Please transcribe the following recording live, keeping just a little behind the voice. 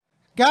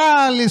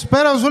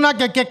Καλησπέρα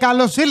Ζουνάκια και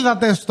καλώς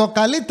ήλθατε στο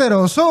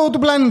καλύτερο show του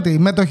πλανήτη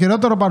με το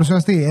χειρότερο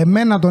παρουσιαστή,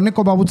 εμένα τον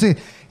Νίκο Παπουτσί.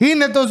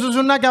 Είναι το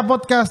Ζουνάκια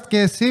Podcast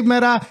και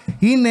σήμερα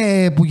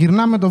είναι που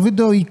γυρνάμε το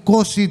βίντεο 23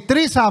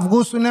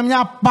 Αυγούστου. Είναι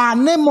μια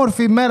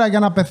πανέμορφη μέρα για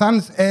να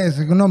πεθάνεις,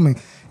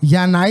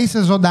 για να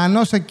είσαι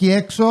ζωντανός εκεί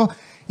έξω.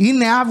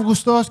 Είναι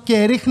Αύγουστος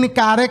και ρίχνει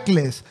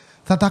καρέκλες.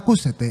 Θα τα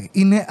ακούσετε,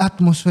 είναι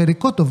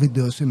ατμοσφαιρικό το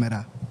βίντεο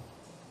σήμερα.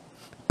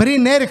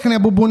 Πριν έριχνε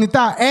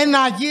μπουμπουνιτά, ένα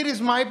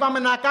γύρισμα είπαμε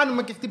να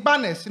κάνουμε και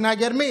χτυπάνε,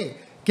 συναγερμοί,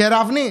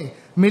 κεραυνοί.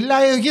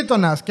 Μιλάει ο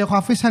γείτονας και έχω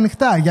αφήσει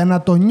ανοιχτά για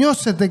να το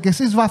νιώσετε κι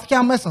εσείς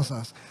βαθιά μέσα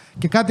σας.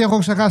 Και κάτι έχω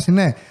ξεχάσει,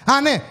 ναι.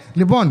 Ναι,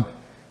 λοιπόν,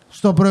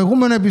 στο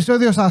προηγούμενο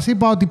επεισόδιο σας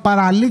είπα ότι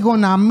παραλίγο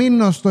να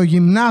μείνω στο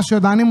γυμνάσιο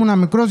όταν ήμουν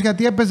μικρός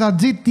γιατί έπαιζα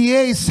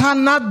GTA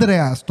San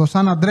Andreas, το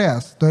San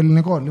Andreas, το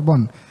ελληνικό,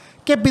 λοιπόν.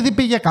 Και επειδή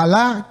πήγε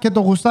καλά και το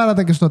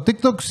γουστάρατε και στο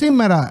TikTok,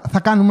 σήμερα θα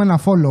κάνουμε ένα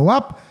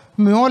follow-up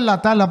με όλα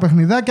τα άλλα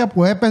παιχνιδάκια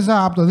που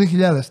έπαιζα από το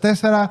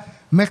 2004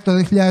 μέχρι το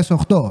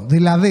 2008.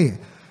 Δηλαδή,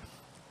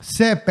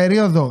 σε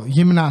περίοδο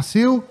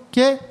γυμνασίου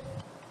και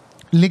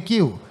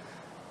λυκείου.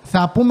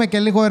 Θα πούμε και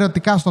λίγο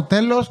ερωτικά στο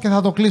τέλος και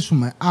θα το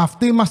κλείσουμε.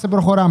 Αυτοί είμαστε,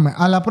 προχωράμε.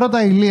 Αλλά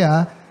πρώτα,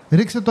 Ηλία,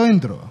 ρίξε το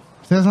intro.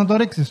 Θες να το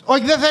ρίξεις?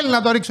 Όχι, δεν θέλει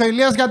να το ρίξω ο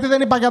Ηλίας γιατί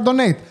δεν είπα για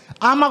donate.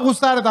 Άμα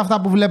γουστάρετε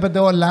αυτά που βλέπετε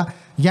όλα,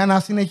 για να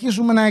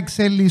συνεχίσουμε να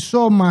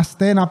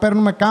εξελισσόμαστε, να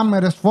παίρνουμε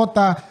κάμερες,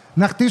 φώτα,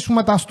 να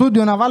χτίσουμε τα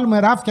στούντιο, να βάλουμε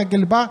ράφια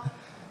κλπ.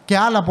 Και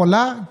άλλα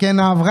πολλά, και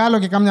να βγάλω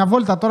και καμιά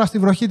βόλτα τώρα στη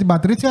βροχή την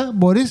Πατρίτσια,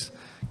 μπορείς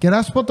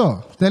κεράσεις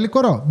ποτό. Θέλει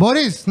κορό.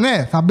 Μπορείς,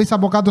 ναι, θα μπεις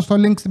από κάτω στο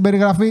link στην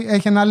περιγραφή,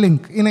 έχει ένα link,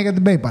 είναι για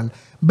την PayPal.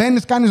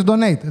 Μπαίνεις, κάνεις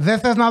donate. Δεν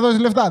θες να δώσεις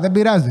λεφτά, δεν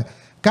πειράζει.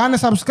 Κάνε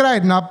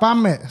subscribe, να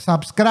πάμε.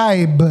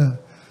 Subscribe,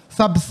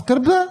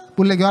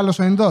 που λέγει ο άλλος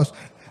ο Ινδός.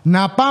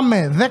 Να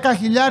πάμε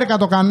 10.000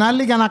 το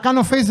κανάλι για να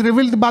κάνω face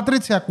reveal την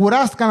Πατρίτσια.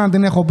 Κουράστηκα να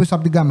την έχω πίσω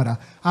από την κάμερα.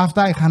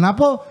 Αυτά είχα να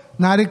πω.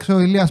 Να ρίξω ο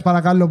Ηλίας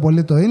παρακαλώ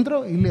πολύ το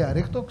intro. Ηλία,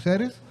 ρίχτω,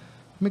 ξέρεις.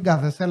 Μην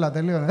κάθεσαι, έλα,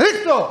 τελείωνε.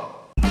 Ρίχτω!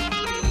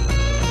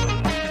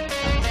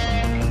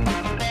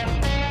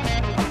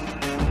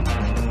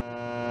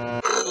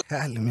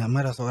 Άλλη μια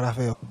μέρα στο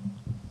γραφείο.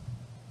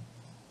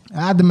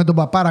 Άντε με τον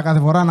παπάρα κάθε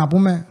φορά να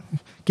πούμε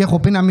και έχω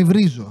πει να μην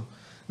βρίζω.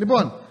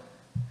 Λοιπόν,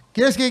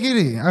 κυρίες και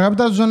κύριοι,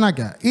 αγαπητά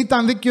Ζωνάκια,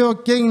 ήταν δίκαιο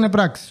και έγινε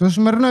πράξη. Στο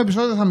σημερινό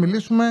επεισόδιο θα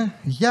μιλήσουμε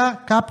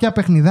για κάποια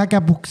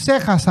παιχνιδάκια που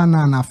ξέχασα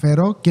να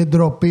αναφέρω και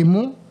ντροπή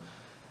μου.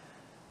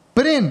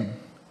 Πριν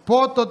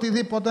πω το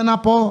οτιδήποτε, να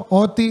πω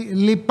ότι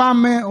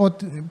λυπάμαι,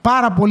 ότι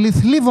πάρα πολύ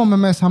θλίβομαι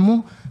μέσα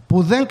μου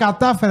που δεν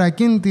κατάφερα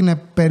εκείνη την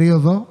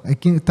περίοδο,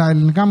 τα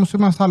ελληνικά μου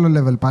σήμερα στο άλλο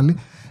level πάλι,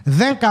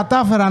 δεν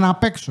κατάφερα να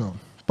παίξω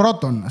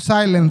πρώτον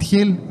Silent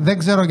Hill, δεν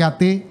ξέρω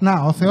γιατί, να,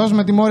 ο Θεός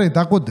με τιμωρεί,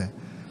 τα ακούτε.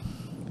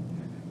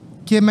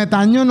 Και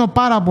μετανιώνω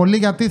πάρα πολύ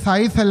γιατί θα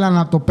ήθελα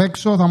να το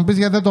παίξω, θα μου πεις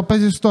γιατί δεν το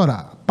παίζεις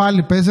τώρα.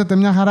 Πάλι παίζεται,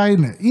 μια χαρά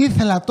είναι.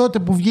 Ήθελα τότε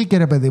που βγήκε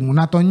ρε παιδί μου,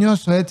 να το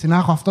νιώσω έτσι, να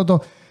έχω αυτό το...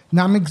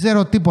 Να μην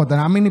ξέρω τίποτα,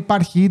 να μην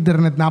υπάρχει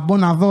ίντερνετ, να μπω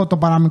να δω το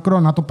παραμικρό,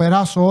 να το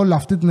περάσω όλη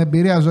αυτή την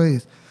εμπειρία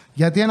ζωής.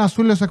 Γιατί ένας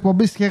φίλος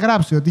εκπομπής είχε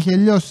γράψει ότι είχε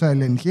λιώσει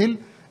Silent Hill,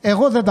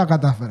 εγώ δεν τα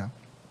κατάφερα.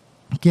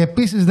 Και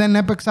επίσης δεν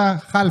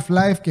έπαιξα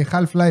Half-Life και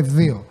Half-Life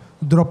 2.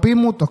 Ντροπή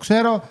μου, το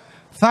ξέρω,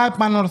 θα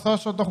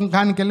επανορθώσω, το έχουν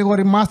κάνει και λίγο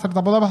remastered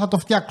από εδώ, θα το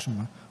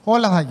φτιάξουμε.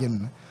 Όλα θα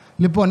γίνουν.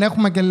 Λοιπόν,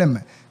 έχουμε και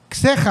λέμε.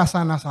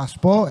 Ξέχασα να σας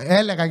πω,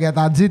 έλεγα για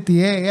τα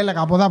GTA,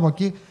 έλεγα από εδώ από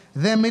εκεί.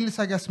 Δεν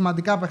μίλησα για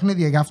σημαντικά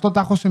παιχνίδια, γι' αυτό τα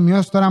έχω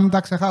σημειώσει τώρα, μην τα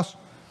ξεχάσω.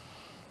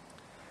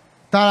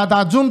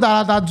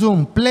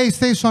 Ταρατατζούμ,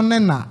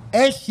 PlayStation 1.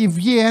 Έχει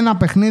βγει ένα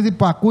παιχνίδι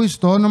που ακούει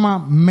στο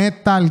όνομα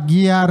Metal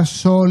Gear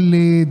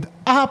Solid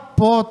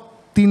από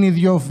την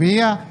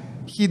ιδιοφυΐα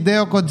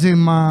Hideo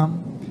Kojima.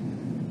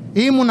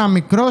 Ήμουνα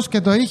μικρός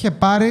και το είχε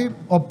πάρει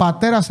ο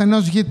πατέρας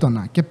ενός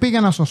γείτονα και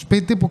πήγαινα στο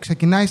σπίτι που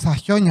ξεκινάει στα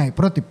χιόνια η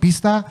πρώτη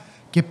πίστα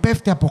και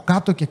πέφτει από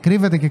κάτω και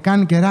κρύβεται και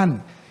κάνει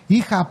κεράνι.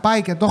 Είχα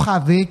πάει και το είχα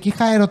δει και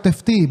είχα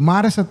ερωτευτεί. Μ'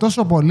 άρεσε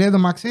τόσο πολύ.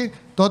 Εντωμεταξύ,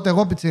 τότε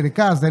εγώ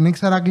πιτσιρικάς, δεν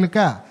ήξερα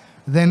αγγλικά.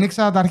 Δεν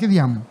ήξερα τα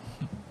αρχίδια μου.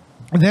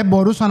 Δεν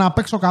μπορούσα να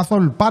παίξω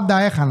καθόλου. Πάντα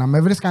έχανα. Με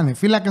βρίσκανε οι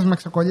φύλακες, με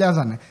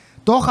ξεκολλιάζανε.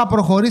 Το είχα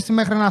προχωρήσει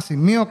μέχρι ένα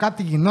σημείο.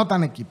 Κάτι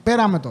γινόταν εκεί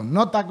πέρα με τον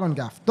Νότακον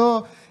και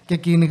αυτό. Και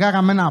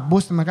κυνηγάγαμε ένα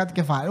μπούστι με κάτι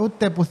κεφάλι.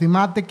 Ούτε που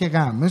θυμάται και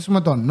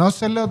γαμίσουμε τον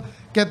Νόσελοτ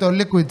και το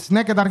Liquid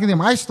Snake και τα αρχίδια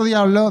μου. Άχι το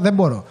διάλογο, δεν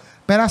μπορώ.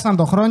 Πέρασαν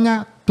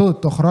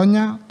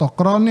το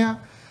χρόνια.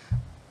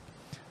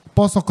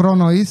 Πόσο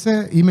χρόνο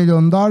είσαι, οι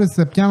μιλιοντάρες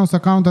σε πιάνω, σε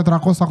κάνουν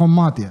 400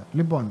 κομμάτια.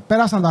 Λοιπόν,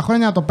 πέρασαν τα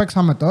χρόνια, το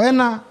παίξαμε το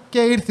 1 και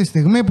ήρθε η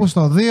στιγμή που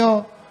στο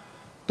 2,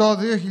 το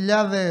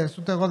 2000,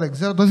 ούτε εγώ δεν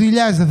ξέρω, το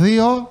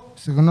 2002,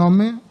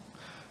 συγγνώμη,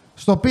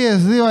 στο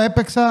PS2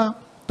 έπαιξα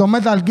το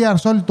Metal Gear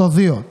Solid το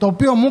 2, το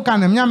οποίο μου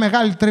έκανε μια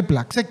μεγάλη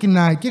τρίπλα.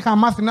 Ξεκινάει και είχα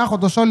μάθει να έχω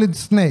το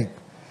Solid Snake.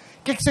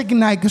 Και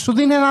ξεκινάει και σου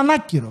δίνει έναν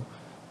άκυρο.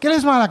 Και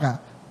λες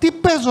μαλακά, τι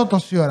παίζω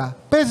τόση ώρα.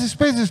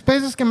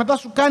 Παίζεις και μετά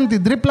σου κάνει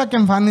την τρίπλα και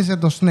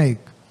εμφανίζεται το Snake.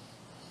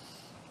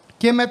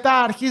 Και μετά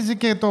αρχίζει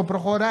και το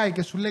προχωράει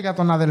και σου λέει για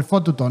τον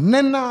αδελφό του τον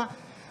ένα.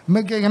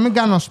 Και για μην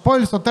κάνω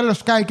spoil, στο τέλος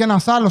σκάει και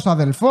ένας άλλος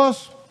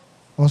αδελφός,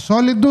 ο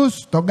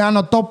Solidus. Τον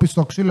κάνω τόπι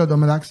στο ξύλο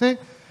εντωμεταξύ.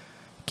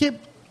 Και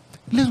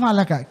Λες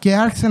μαλάκα. Και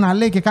άρχισε να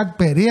λέει και κάτι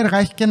περίεργα.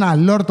 Έχει και ένα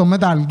lore το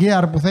Metal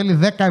Gear που θέλει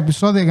 10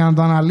 επεισόδια για να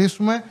το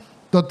αναλύσουμε.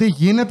 Το τι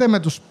γίνεται με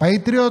τους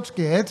Patriots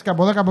και έτσι και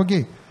από εδώ και από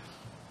εκεί.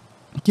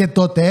 Και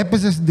τότε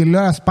έπαιζε στην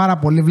τηλεόραση πάρα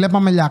πολύ.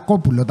 Βλέπαμε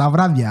Λιακόπουλο τα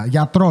βράδια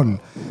για τρόλ.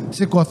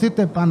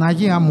 Σηκωθείτε,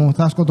 Παναγία μου,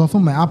 θα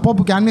σκοτωθούμε. Από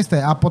όπου κι αν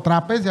είστε, από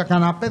τραπέζια,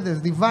 καναπέδες,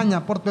 διβάνια,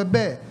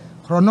 πορτπεμπέ.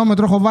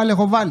 Χρονόμετρο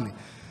έχω βάλει.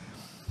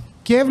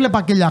 Και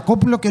έβλεπα και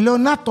Λιακόπουλο και λέω: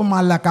 να το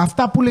μαλάκα,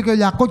 αυτά που λέει και ο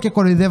Λιακό και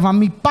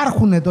κοροϊδεύαμε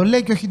υπάρχουνε. Το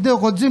λέει και ο Χιντέο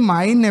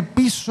Κοτζίμα. Είναι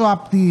πίσω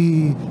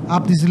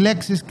από τις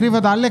λέξεις,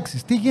 κρύβονται τα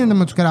λέξεις. Τι γίνεται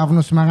με τους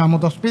κεραυνούς σήμερα μου,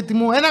 το σπίτι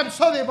μου? Ένα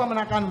επεισόδιο είπαμε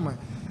να κάνουμε.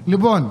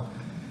 Λοιπόν,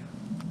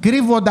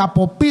 κρύβονται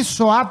από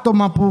πίσω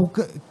άτομα που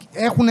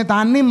έχουν τα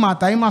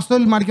ανήματα. Είμαστε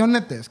όλοι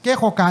μαριονέτες. Και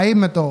έχω καεί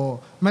με το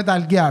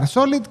Metal Gear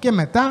Solid και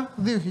μετά,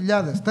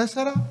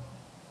 2004,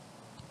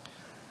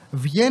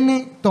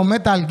 βγαίνει το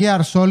Metal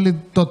Gear Solid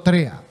το 3.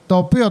 Το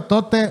οποίο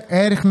τότε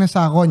έριχνε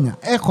σαγόνια.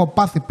 Έχω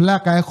πάθει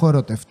πλάκα, έχω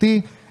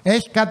ερωτευτεί.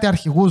 Έχει κάτι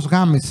αρχηγούς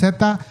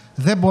γάμισέτα.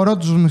 Δεν μπορώ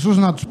τους μισούς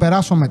να τους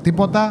περάσω με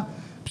τίποτα.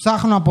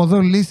 Ψάχνω από εδώ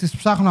λύσεις,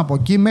 ψάχνω από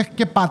εκεί. Μέχρι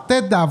και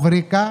πατέντα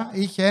βρήκα.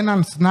 Είχε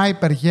έναν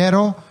σνάιπερ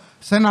γέρο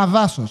σε ένα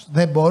δάσος.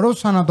 Δεν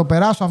μπορούσα να το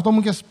περάσω. Αυτό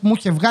μου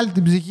είχε βγάλει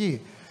την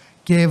ψυχή.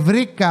 Και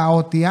βρήκα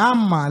ότι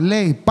άμα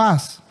λέει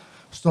πας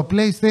στο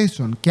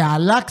PlayStation και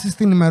αλλάξεις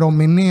την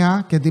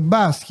ημερομηνία και την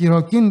πας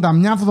χειροκίνητα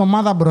μια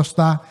εβδομάδα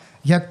μπροστά,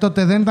 γιατί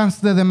τότε δεν ήταν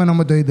συνδεδεμένο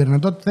με το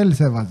ίντερνετ, τότε θέλεις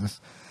έβαζες,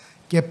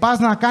 και πας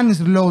να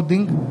κάνεις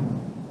loading,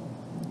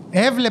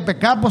 έβλεπε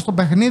κάπως το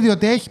παιχνίδι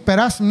ότι έχει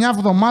περάσει μια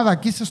εβδομάδα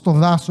και είσαι στο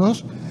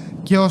δάσος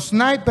και ο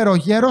σνάιπερ ο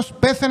γέρος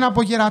πέθαινε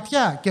από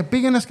γερατιά και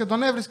πήγαινες και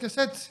τον έβρισκες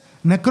έτσι,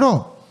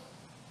 νεκρό.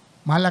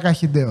 Μαλάκα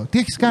Χιντέο, τι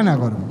έχεις κάνει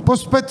αγόρι μου? Πώς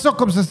τους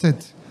πετσόκοψες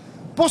έτσι?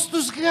 Πώς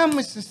τους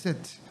γάμισες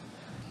έτσι?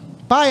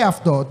 Πάει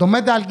αυτό. Το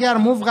Metal Gear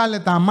μου βγάλε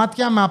τα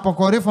μάτια με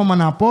αποκορύφωμα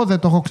να πω, δεν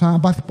το έχω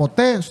ξαναπάθει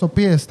ποτέ, στο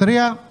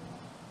PS3.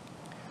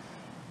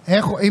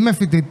 Είμαι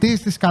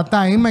φοιτητής της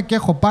κατά είμαι και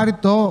έχω πάρει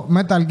το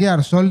Metal Gear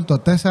Solid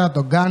το 4,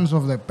 το Guns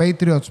of the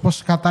Patriots,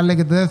 πώς κατά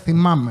λέγεται δεν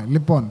θυμάμαι.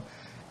 Λοιπόν,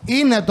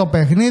 είναι το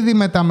παιχνίδι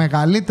με τα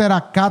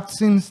μεγαλύτερα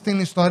cutscenes στην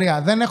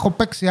ιστορία. Δεν έχω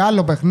παίξει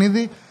άλλο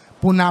παιχνίδι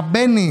που να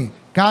μπαίνει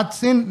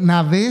cutscene,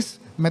 να δεις,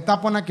 μετά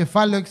από ένα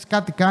κεφάλαιο έχεις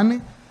κάτι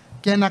κάνει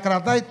και να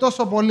κρατάει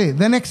τόσο πολύ.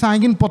 Δεν έχει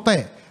ξαναγίνει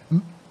ποτέ.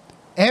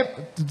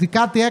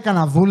 Κάτι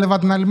έκανα, δούλευα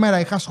την άλλη μέρα,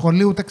 είχα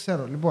σχολείο, ούτε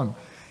ξέρω. Λοιπόν,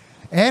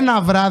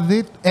 ένα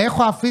βράδυ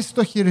έχω αφήσει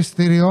το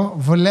χειριστήριο,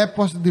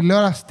 βλέπω στην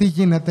τηλεόραση τι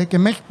γίνεται και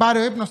με έχει πάρει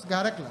ο ύπνος στην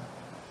καρέκλα.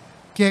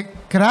 Και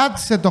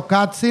κράτησε το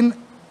cutscene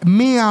 1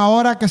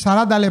 ώρα και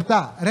 40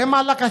 λεπτά. Ρε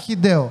μαλάκα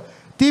Χιντέο,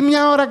 τι 1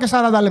 ώρα και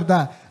 40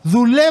 λεπτά?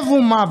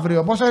 Δουλεύουμε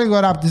αύριο, πόσο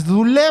γρήγορα απτύς,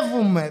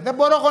 δουλεύουμε. Δεν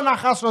μπορώ εγώ να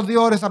χάσω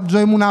 2 ώρες από τη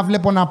ζωή μου να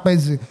βλέπω να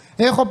παίζει.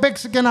 Έχω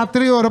παίξει και ένα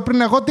 3ωρο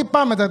πριν, εγώ τι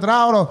πάμε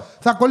 4ωρο,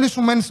 θα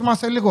κολλήσουμε ένσημα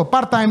σε λίγο.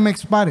 Part-time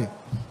έχεις πάρει.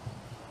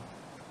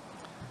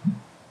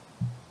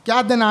 Και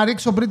άντε να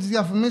ρίξω πριν τις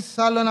διαφημίσεις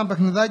άλλο ένα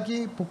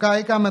παιχνιδάκι που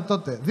καήκαμε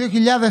τότε.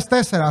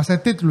 2004 σε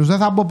τίτλους, δεν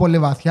θα μπω πολύ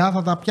βαθιά,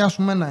 θα τα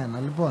πιάσουμε ένα-ένα.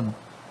 Λοιπόν,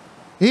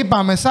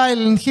 είπαμε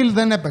Silent Hill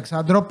δεν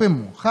έπαιξα, ντροπή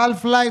μου.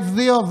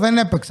 Half-Life 2 δεν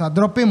έπαιξα,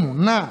 ντροπή μου.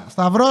 Να,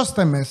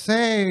 σταυρώστε με,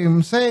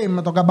 same,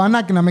 με το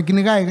καμπανάκι να με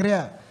κυνηγάει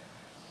γριά.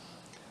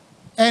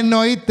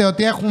 Εννοείται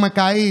ότι έχουμε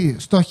καεί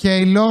στο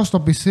Halo,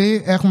 στο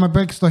PC, έχουμε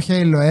παίξει στο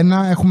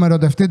Halo 1, έχουμε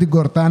ερωτευτεί την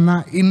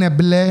Κορτάνα, είναι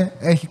μπλε,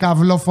 έχει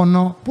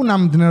καυλόφωνο. Πού να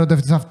μην την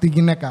ερωτευτείς αυτή τη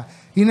γυναίκα?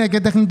 Είναι και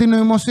τεχνητή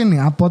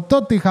νοημοσύνη. Από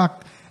τότε είχα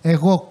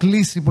εγώ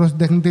κλείσει προς την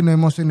τεχνητή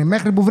νοημοσύνη,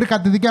 μέχρι που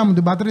βρήκα τη δικιά μου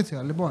την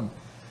Πατρίτσια. Λοιπόν,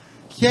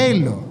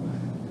 Halo.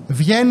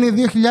 Βγαίνει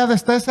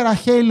 2004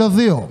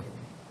 Halo 2.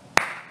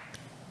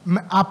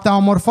 Από τα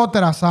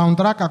ομορφότερα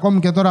soundtrack, ακόμη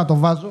και τώρα το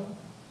βάζω.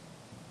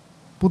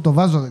 Πού το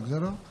βάζω δεν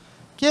ξέρω.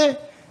 Και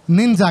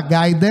Ninja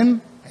Gaiden.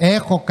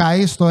 Έχω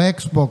καεί στο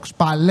Xbox,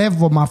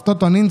 παλεύω με αυτό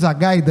το Ninja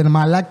Gaiden,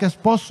 μαλάκες,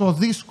 πόσο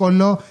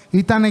δύσκολο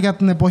ήταν για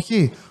την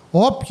εποχή.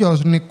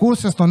 Όποιος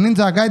νικούσε στο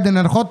Ninja Gaiden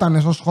ερχότανε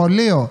στο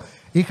σχολείο.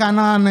 Είχα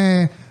έναν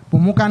που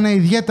μου έκανε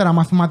ιδιαίτερα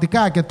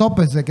μαθηματικά και το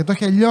έπαιζε και το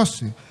είχε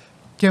λιώσει.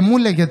 Και μου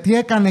έλεγε τι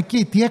έκανε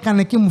εκεί, τι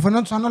έκανε εκεί. Μου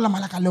φαινόντουσαν όλα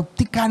μαλάκα. Λέω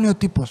τι κάνει ο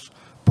τύπος,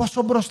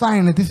 πόσο μπροστά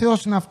είναι, τι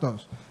θεός είναι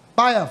αυτός.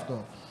 Πάει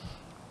αυτό.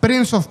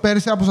 Prince of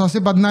Persia που σας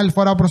είπα την άλλη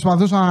φορά,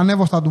 προσπαθούσα να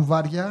ανέβω στα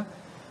ντουβάρια.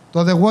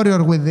 Το The Warrior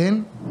Within,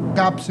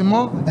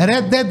 κάψιμο.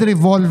 Red Dead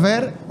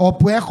Revolver,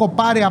 όπου έχω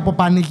πάρει από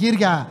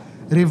πανηγύρια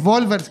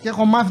revolvers και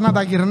έχω μάθει να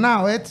τα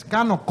γυρνάω έτσι.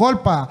 Κάνω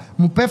κόλπα,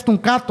 μου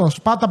πέφτουν κάτω,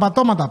 σπάτα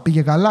πατώματα.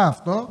 Πήγε καλά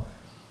αυτό.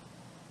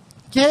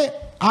 Και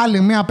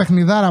άλλη μια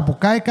παιχνιδάρα που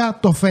κάηκα,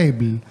 το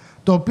Fable.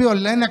 Το οποίο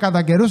λένε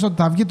κατά καιρούς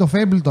ότι θα βγει το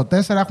Fable το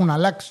 4. Έχουν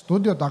αλλάξει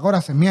στούντιο, το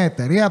αγόρασε μια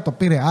εταιρεία, το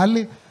πήρε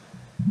άλλη.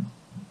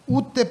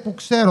 Ούτε που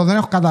ξέρω, δεν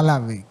έχω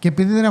καταλάβει. Και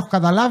επειδή δεν έχω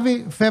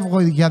καταλάβει, φεύγω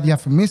για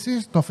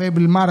διαφημίσεις. Το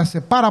Fable μ'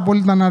 άρεσε πάρα πολύ,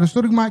 ήταν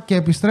αριστούργημα και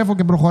επιστρέφω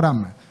και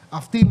προχωράμε.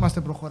 Αυτοί είμαστε,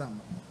 προχωράμε.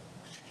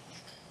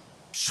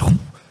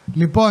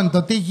 Λοιπόν,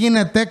 το τι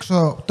γίνεται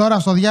έξω. Τώρα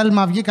στο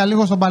διάλειμμα βγήκα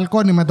λίγο στο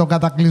μπαλκόνι με τον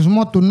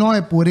κατακλυσμό του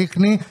Νόε που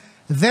ρίχνει.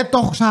 Δεν το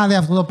έχω ξαναδεί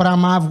αυτό το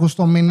πράγμα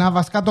Αύγουστο μήνα.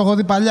 Βασικά το έχω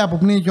δει παλιά που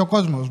πνίγει και ο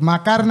κόσμος.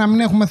 Μακάρι να μην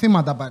έχουμε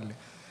θύματα πάλι.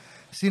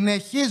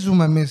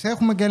 Συνεχίζουμε εμείς,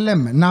 έχουμε και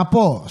λέμε. Να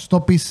πω,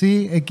 στο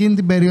PC εκείνη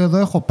την περίοδο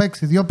έχω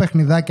παίξει 2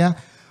 παιχνιδάκια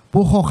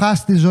που έχω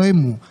χάσει τη ζωή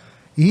μου.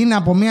 Είναι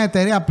από μια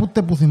εταιρεία που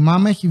ούτε που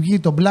θυμάμαι, έχει βγει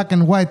το Black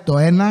and White το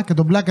 1 και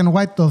το Black and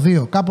White το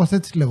 2. Κάπως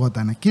έτσι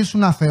λεγόταν. Και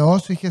ήσουν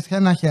αθεός, είχες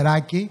ένα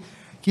χεράκι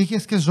και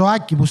είχες και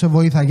ζωάκι που σε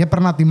βοήθαγε.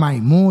 Έπαιρνα τη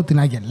μαϊμού, την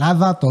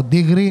αγελάδα, τον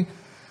τίγρη.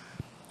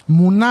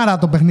 Μουνάρα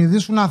το παιχνίδι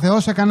σου, να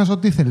θεός, έκανες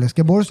ό,τι ήθελες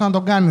και μπορούσες να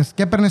το κάνεις.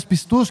 Και έπαιρνες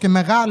πιστούς και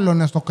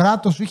μεγάλωνες το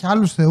κράτος σου, είχε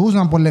άλλους θεούς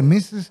να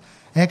πολεμήσεις.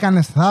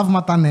 Έκανες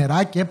θαύματα,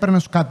 νεράκι,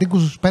 έπαιρνες τους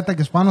κατοίκους, τους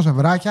πέτακες πάνω σε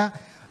βράχια.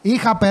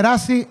 Είχα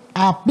περάσει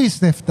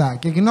απίστευτα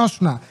και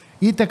γινόσουνα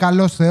είτε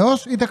καλός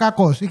θεός είτε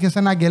κακός. Είχες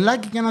ένα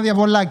αγγελάκι και ένα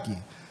διαβολάκι.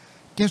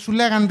 Και σου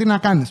λέγανε τι να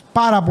κάνεις.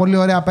 Πάρα πολύ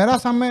ωραία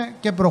περάσαμε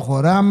και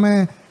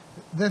προχωράμε.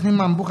 Δεν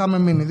θυμάμαι που είχαμε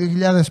μείνει.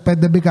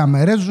 2005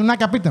 μπήκαμε. Ρε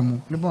Ζουνάκια, πείτε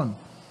μου. Λοιπόν,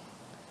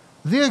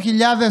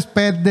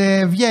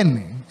 2005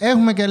 βγαίνει.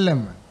 Έχουμε και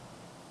λέμε.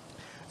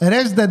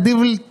 Resident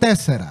Evil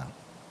 4.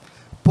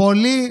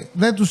 Πολλοί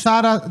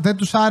δεν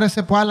τους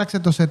άρεσε που άλλαξε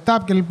το setup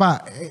κλπ.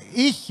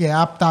 Είχε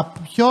από τα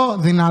πιο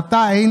δυνατά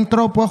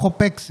intro που έχω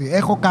παίξει.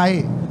 Έχω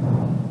καεί.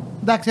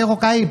 Εντάξει, έχω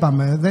καεί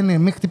είπαμε. Δεν είναι,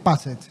 μην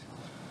χτυπάς έτσι.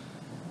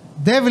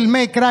 Devil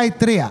May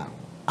Cry 3.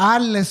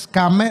 Άλλες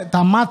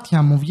τα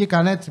μάτια μου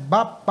βγήκαν έτσι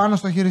πάνω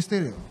στο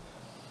χειριστήριο.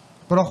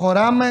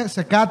 Προχωράμε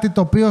σε κάτι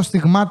το οποίο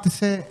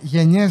στιγμάτισε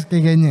γενιές και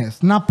γενιές.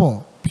 Να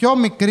πω, πιο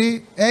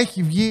μικρή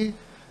έχει βγει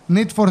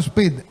Need for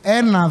Speed.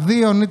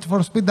 1-2 Need for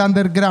Speed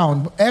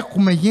Underground.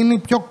 Έχουμε γίνει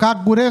πιο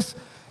κάγκουρες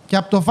και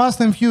από το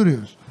Fast and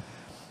Furious.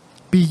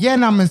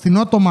 Πηγαίναμε στην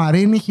Ότο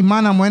Μαρίνη, είχε η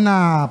μάνα μου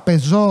ένα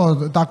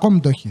πεζό, ακόμη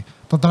το έχει,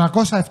 το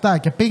 307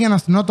 και πήγαινα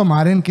στην Ότο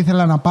Μαρίνη και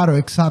ήθελα να πάρω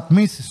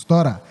εξατμίσεις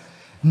τώρα.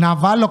 Να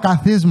βάλω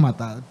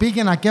καθίσματα.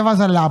 Πήγαινα και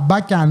έβαζα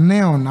λαμπάκια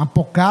νέων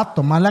από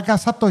κάτω, μαλάκα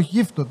σαν το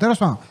γύφτο. Τέλος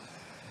πάντων.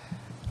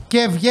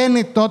 Και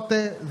βγαίνει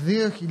τότε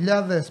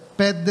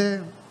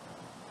 2005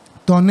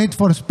 το Need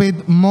for Speed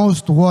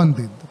Most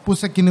Wanted που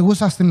σε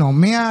κυνηγούσε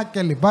αστυνομία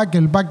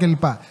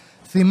κλπ.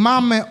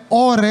 Θυμάμαι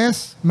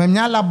ώρες με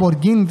μια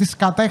Lamborghini τι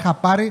σκατά είχα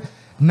πάρει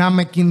να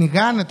με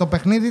κυνηγάνε. Το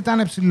παιχνίδι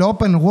ήταν ψηλό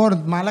open world,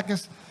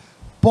 μαλάκες.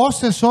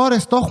 Πόσες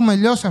ώρες το έχουμε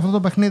λιώσει αυτό το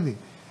παιχνίδι.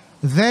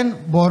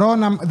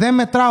 Δεν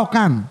μετράω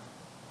καν.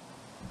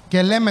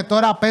 Και λέμε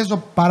τώρα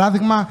παίζω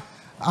παράδειγμα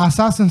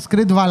Assassin's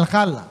Creed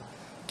Valhalla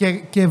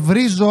και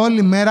βρίζω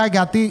όλη μέρα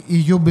γιατί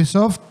η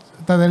Ubisoft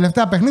τα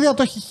τελευταία παιχνίδια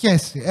το έχει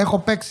χέσει. Έχω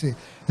παίξει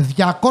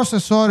 200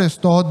 ώρες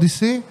το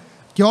Odyssey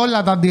και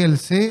όλα τα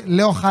DLC.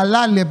 Λέω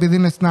χαλάλι επειδή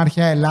είναι στην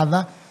αρχαία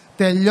Ελλάδα.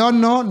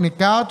 Τελειώνω,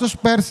 νικάω τους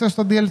Πέρσες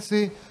στο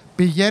DLC,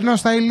 πηγαίνω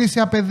στα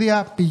ηλίσια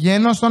πεδία,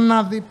 πηγαίνω στον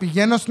Άδη,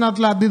 πηγαίνω στην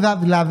Ατλαντίδα.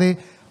 Δηλαδή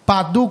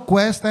παντού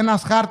quest,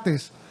 ένας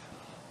χάρτης.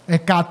 100.000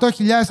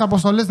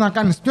 αποστολές να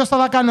κάνεις. Ποιος θα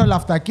τα κάνει όλα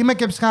αυτά? Και είμαι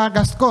και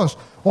ψυχαναγκαστικός.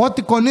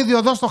 Ό,τι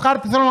κονίδιο δω στο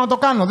χάρτη θέλω να το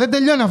κάνω. Δεν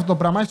τελειώνει αυτό το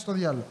πράγμα. Έχει το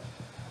διάλογο.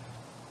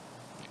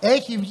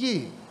 Έχει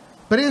βγει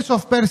Prince of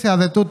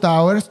Persia The Two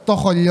Towers. Το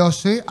έχω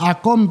λιώσει.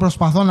 Ακόμη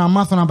προσπαθώ να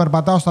μάθω να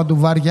περπατάω στα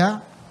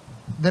ντουβάρια.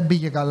 Δεν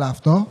πήγε καλά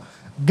αυτό.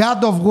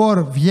 God of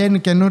War βγαίνει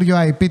καινούριο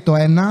IP το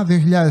 1,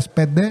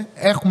 2005.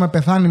 Έχουμε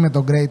πεθάνει με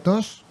τον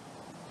Kratos.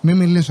 Μην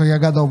μιλήσω για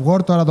God of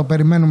War. Τώρα το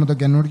περιμένουμε το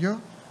καινούριο.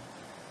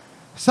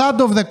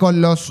 Shadow of the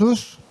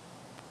Colossus.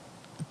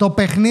 Το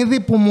παιχνίδι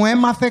που μου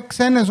έμαθε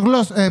ξένες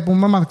γλώσσες.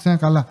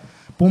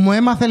 Που μου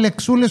έμαθε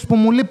λεξούλες που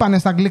μου λείπανε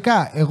στα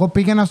αγγλικά. Εγώ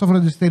πήγαινα στο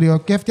φροντιστήριο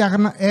και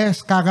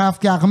έσκαγα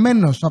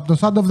φτιαγμένος από το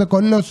Shadow of the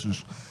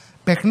Colossus.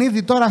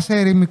 Παιχνίδι τώρα σε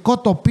ερημικό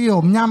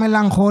τοπίο, μια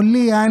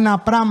μελαγχολία, ένα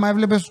πράγμα.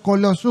 Έβλεπες τους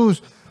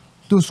κολοσσούς,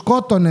 τους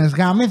σκότωνες,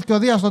 γαμήθηκε ο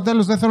Δίας στο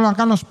τέλος. Δεν θέλω να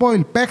κάνω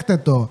spoil. Παίχτε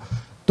το.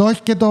 Το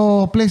έχει και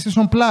το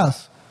PlayStation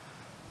Plus.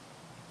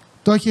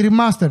 Το έχει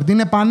remastered.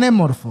 Είναι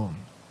πανέμορφο.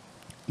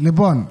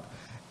 Λοιπόν,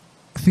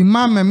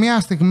 θυμάμαι μια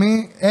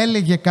στιγμή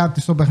έλεγε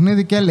κάτι στο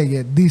παιχνίδι και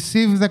έλεγε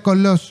Deceive the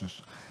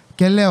Colossus.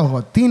 Και λέω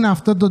εγώ, τι είναι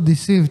αυτό το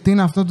deceive, τι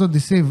είναι αυτό το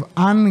deceive.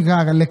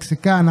 Άνοιγα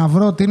λεξικά να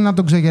βρω τι είναι να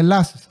τον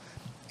ξεγελάσεις.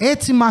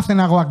 Έτσι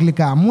μάθαινα εγώ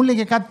αγγλικά. Μου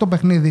έλεγε κάτι το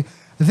παιχνίδι,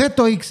 δεν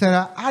το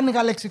ήξερα.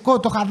 Άνοιγα λεξικό,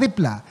 το είχα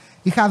δίπλα.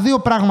 Είχα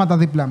 2 πράγματα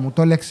δίπλα μου.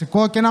 Το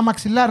λεξικό και ένα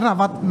μαξιλάρι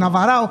να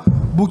βαράω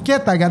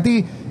μπουκέτα.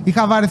 Γιατί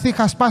είχα βαρεθεί,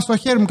 είχα σπάσει το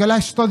χέρι μου και λέει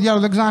στο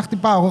διάλογο, δεν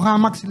ξαναχτυπάω. Εγώ είχα ένα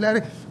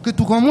μαξιλάρι και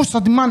του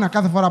γομούσα τη μάνα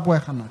κάθε φορά που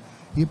έχανα.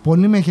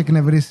 Πολύ με έχει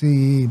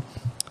εκνευρίσει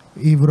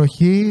η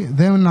βροχή.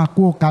 Δεν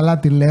ακούω καλά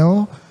τι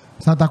λέω.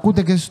 Θα τα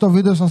ακούτε και εσείς στο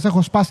βίντεο. Σας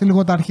έχω σπάσει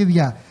λίγο τα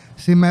αρχίδια.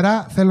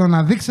 Σήμερα θέλω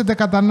να δείξετε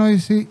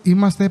κατανόηση.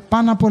 Είμαστε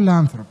πάνω απ' όλα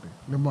άνθρωποι.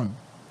 Λοιπόν,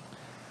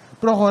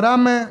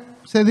 προχωράμε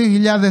σε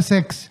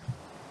 2006.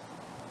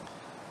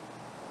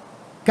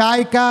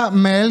 Κάηκα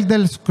με Elder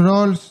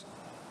Scrolls.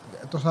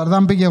 Το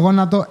Σαρδάμ πήγε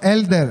γόνατο.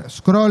 Elder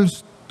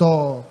Scrolls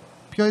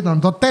ποιο ήταν?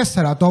 Το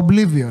 4, το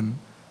Oblivion.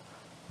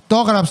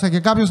 Το έγραψα και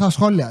κάποιος στα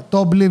σχόλια.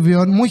 Το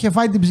Oblivion μου είχε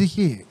φάει την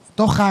ψυχή.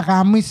 Το είχα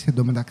γαμίσει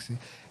εντωμεταξύ.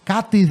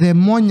 Κάτι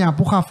δαιμόνια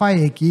που είχα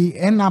φάει εκεί.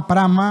 Ένα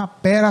πράγμα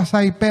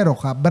πέρασα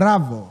υπέροχα.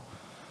 Μπράβο.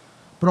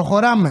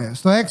 Προχωράμε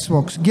στο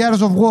Xbox. Gears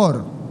of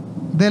War.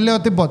 Δεν λέω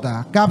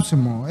τίποτα.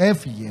 Κάψιμο.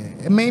 Έφυγε.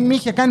 Με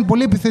είχε κάνει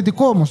πολύ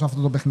επιθετικό όμως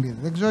αυτό το παιχνίδι.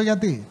 Δεν ξέρω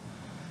γιατί.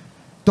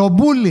 Το Το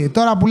Bully,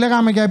 τώρα που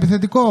λέγαμε για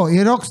επιθετικό,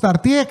 η Rockstar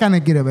τι έκανε,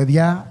 κύριε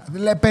παιδιά?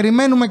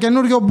 Περιμένουμε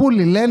καινούριο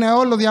Bully. Λένε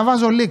όλο,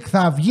 διαβάζω leak.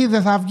 Θα βγει,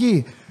 δεν θα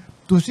βγει.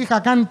 Τους είχα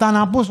κάνει τα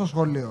ναπού στο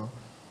σχολείο.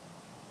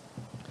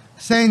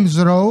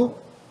 Saints Row,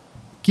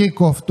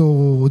 kick-off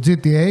του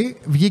GTA.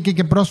 Βγήκε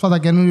και πρόσφατα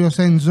καινούριο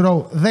Saints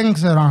Row. Δεν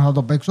ξέρω αν θα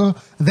το παίξω.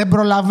 Δεν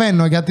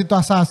προλαβαίνω, γιατί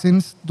το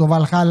Assassin's, το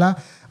Valhalla,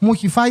 μου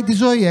έχει φάει τη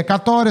ζωή. 100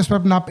 ώρες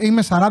πρέπει να...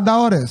 Είμαι 40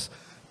 ώρες.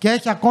 Και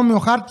έχει ακόμη ο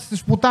χάρτης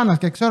της πουτάνας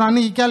και ξέρω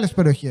ανοίγει και άλλες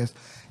περιοχές.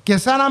 Και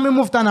σαν να μην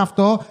μου φτάνει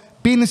αυτό,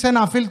 πίνεις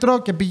ένα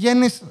φίλτρο και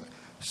πηγαίνεις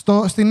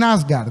στην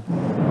Asgard.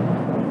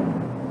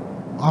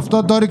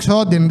 Αυτό το ρίξε ο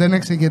Όντιν, δεν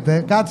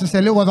εξηγείται. Κάτσε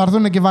σε λίγο, θα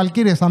έρθουν και οι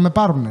Βαλκύριες, θα με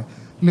πάρουνε.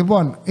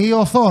 Λοιπόν, ή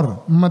ο Θόρ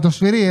με το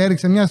σφυρί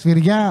έριξε μια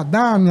σφυριά,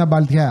 μια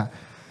μπαλτιά.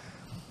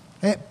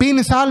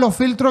 Πίνεις άλλο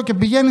φίλτρο και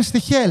πηγαίνεις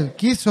στη Hell.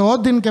 Και είσαι ο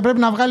Όντιν και πρέπει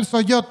να βγάλεις το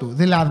γιο του.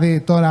 Δηλαδή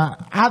τώρα,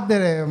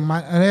 άντε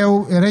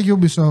ρε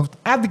Ubisoft,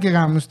 άντε και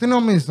γάμους, τι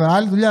νομίζεις τώρα,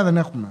 άλλη δουλειά δεν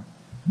έχουμε.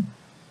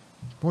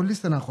 Πολύ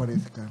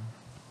στεναχωρήθηκα.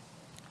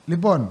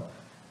 Λοιπόν,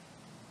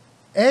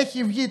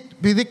 έχει βγει,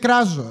 επειδή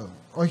κράζω,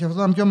 όχι αυτό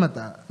ήταν πιο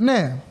μετά.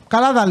 Ναι,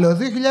 καλά τα λέω,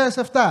 2007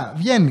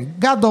 βγαίνει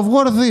God of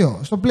War 2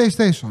 στο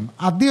PlayStation.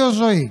 Αντίο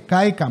ζωή,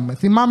 καήκαμε.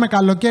 Θυμάμαι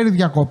καλοκαίρι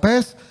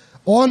διακοπές,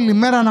 όλη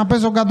μέρα να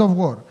παίζω God of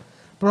War.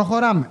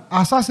 Προχωράμε.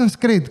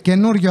 Assassin's Creed,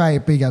 καινούριο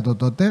IP για το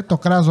τότε, το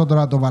κράζω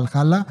τώρα το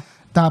Valhalla.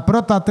 Τα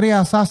πρώτα 3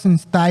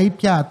 Assassin's τα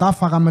ήπια, τα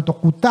άφαγα με το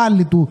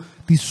κουτάλι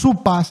της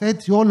σούπας,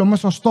 έτσι όλο μέσα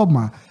στο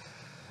στόμα.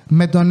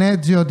 Με τον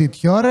Ezio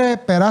Auditore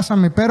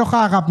περάσαμε υπέροχα.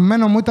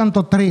 Αγαπημένο μου ήταν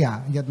το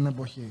 3 για την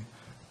εποχή.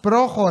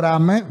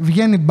 Προχωράμε.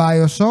 Βγαίνει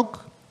Bioshock.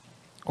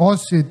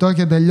 Όσοι το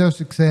έχετε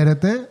τελειώσει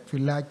ξέρετε.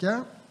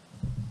 Φυλάκια.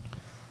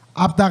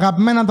 Από τα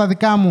αγαπημένα τα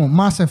δικά μου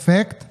Mass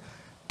Effect.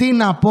 Τι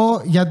να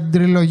πω για την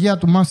τριλογία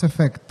του Mass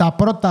Effect? Τα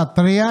πρώτα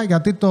 3,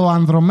 γιατί το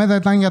Andromeda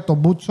ήταν για τον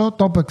Μπούτσο.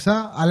 Το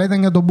έπαιξα, αλλά ήταν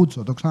για τον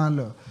Μπούτσο. Το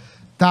ξαναλέω.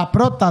 Τα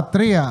πρώτα 3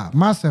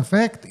 Mass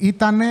Effect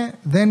ήτανε,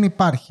 δεν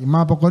υπάρχει. Μα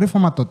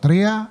αποκορύφωμα το 3...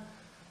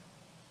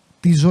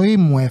 Τη ζωή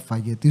μου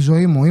έφαγε, τη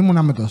ζωή μου.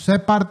 Ήμουνα με το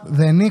Σέπαρτ,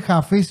 δεν είχα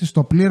αφήσει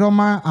στο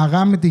πλήρωμα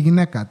αγάμητη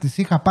γυναίκα. Τις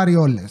είχα πάρει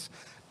όλες.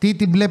 Τι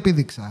την μπλε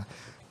πήδηξα,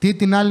 τι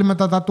την άλλη με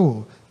τα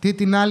τατού, τι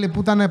την άλλη που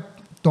ήταν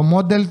το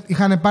μόντελ,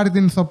 είχαν πάρει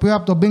την ηθοποιό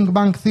από το Big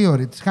Bang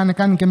Theory. Της είχαν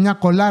κάνει και μια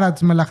κολάρα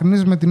της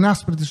μελαχρινής με την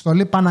άσπρη τη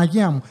στολή,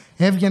 Παναγία μου.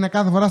 Έβγαινε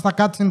κάθε φορά στα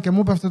cutscene και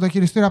μου πέφτε το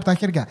χειριστήριο από τα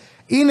χέρια.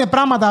 Είναι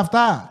πράγματα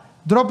αυτά.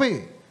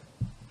 Ντροπή.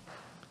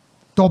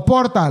 Το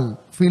Portal,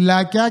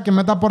 φυλάκια, και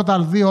μετά Portal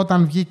 2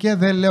 όταν βγήκε,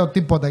 δεν λέω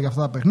τίποτα για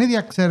αυτά τα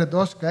παιχνίδια. Ξέρετε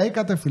όσοι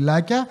καήκατε,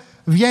 φυλάκια.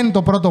 Βγαίνει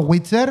το πρώτο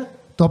Witcher,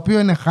 το οποίο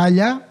είναι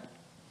χάλια.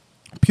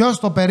 Ποιος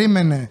το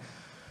περίμενε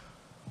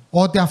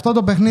ότι αυτό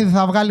το παιχνίδι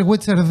θα βγάλει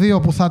Witcher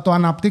 2 που θα το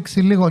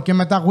αναπτύξει λίγο και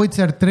μετά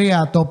Witcher 3,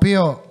 το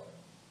οποίο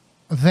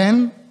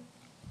δεν.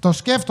 Το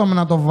σκέφτομαι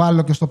να το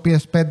βάλω και στο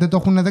PS5. Το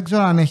έχουν, δεν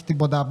ξέρω αν έχει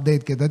τίποτα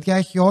update και τέτοια.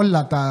 Έχει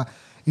όλα τα...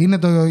 Είναι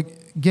το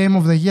Game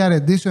of the Year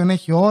Edition,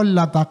 έχει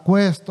όλα τα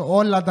quest,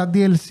 όλα τα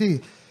DLC.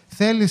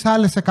 Θέλεις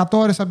άλλες 100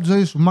 ώρες από τη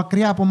ζωή σου,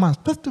 μακριά από εμάς.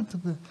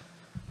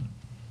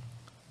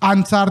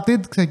 Uncharted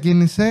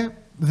ξεκίνησε,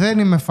 δεν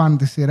είμαι φαν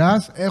της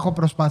σειράς, έχω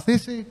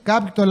προσπαθήσει,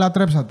 κάποιοι το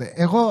λατρέψατε.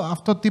 Εγώ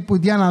αυτό τύπου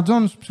Indiana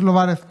Jones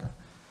ψιλοβαρέθηκα.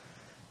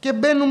 Και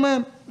μπαίνουμε,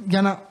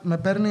 για να... Με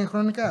παίρνει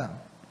χρονικά.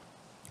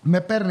 Με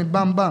παίρνει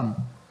μπαμ μπαμ.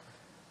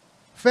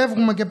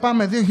 Φεύγουμε και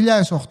πάμε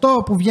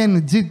 2008 που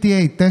βγαίνει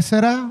GTA 4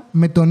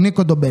 με τον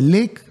Νίκο τον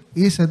Μπελίκ.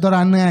 Είσαι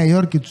τώρα Νέα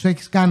Υόρκη, τους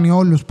έχεις κάνει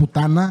όλους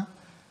πουτάνα.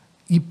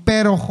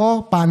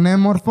 Υπέροχο,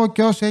 πανέμορφο,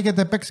 και όσοι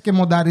έχετε παίξει και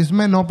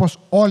μονταρισμένο όπως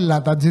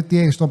όλα τα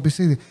GTA στο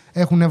PC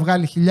έχουν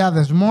βγάλει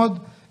χιλιάδες mod,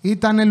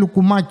 ήτανε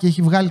λουκουμάκι,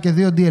 έχει βγάλει και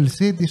 2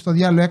 DLC, τι στο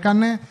διάλογο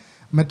έκανε.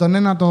 Με τον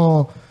ένα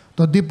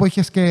τον τύπο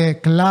είχες και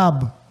club,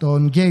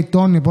 τον Gay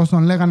Tony, πώς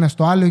τον λέγανε,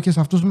 στο άλλο είχες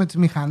αυτούς με τις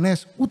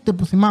μηχανές, ούτε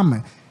που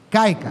θυμάμαι.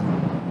 Κάηκα.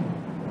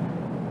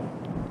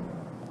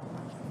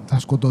 Θα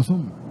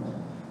σκοτωθούμε.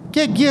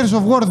 Και Gears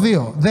of War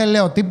 2. Δεν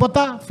λέω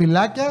τίποτα,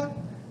 φυλάκια.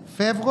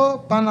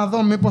 Φεύγω, πάω να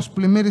δω μήπως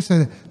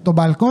πλημμύρισε το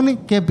μπαλκόνι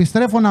και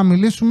επιστρέφω να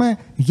μιλήσουμε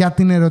για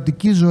την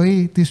ερωτική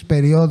ζωή της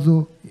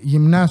περίοδου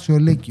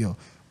γυμνάσιο-λύκειο.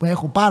 Που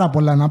έχω πάρα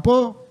πολλά να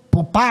πω,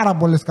 από πάρα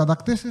πολλές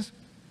κατακτήσεις.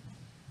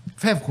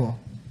 Φεύγω.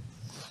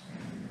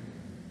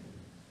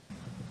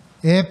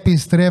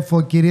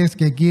 Επιστρέφω, κυρίες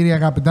και κύριοι,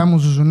 αγαπητά μου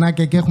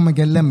ζουζουνάκια, και έχουμε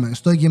και λέμε.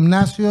 Στο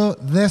γυμνάσιο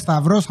δεν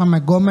σταυρώσαμε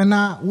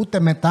γκόμενα, ούτε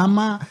με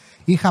τάμα.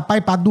 Είχα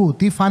πάει παντού.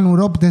 Τι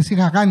φανουρόπιτες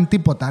είχα κάνει,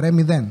 τίποτα, ρε,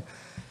 μηδέν.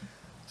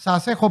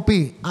 Σας έχω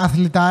πει,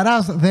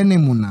 αθληταράς δεν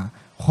ήμουνα.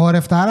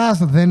 Χορευταράς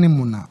δεν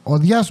ήμουνα. Ο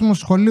διάσημος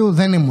σχολείου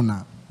δεν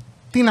ήμουνα.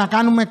 Τι να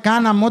κάνουμε,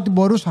 κάναμε ό,τι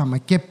μπορούσαμε.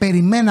 Και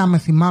περιμέναμε,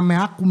 θυμάμαι,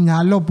 άκου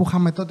μυαλό που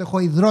είχαμε τότε. Έχω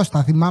υδρώσει,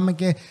 τα θυμάμαι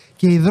και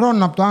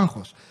υδρώνω από το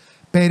άγχος.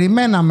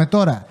 Περιμέναμε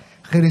τώρα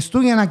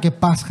Χριστούγεννα και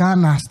Πάσχα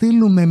να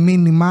στείλουμε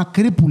μήνυμα,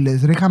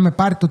 κρύπουλες. Είχαμε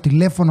πάρει το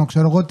τηλέφωνο,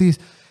 ξέρω εγώ,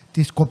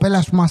 της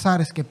κοπέλας που μας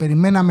άρεσε και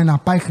περιμέναμε να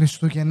πάει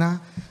Χριστούγεννα.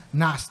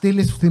 Να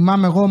στείλεις,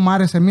 θυμάμαι εγώ, μου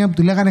άρεσε μία που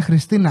τη λέγανε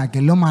Χριστίνα και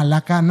λέω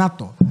μαλάκα, να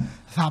το.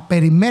 Θα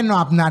περιμένω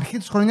από την αρχή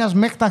της χρονιάς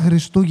μέχρι τα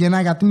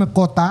Χριστούγεννα, γιατί είμαι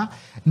κότα,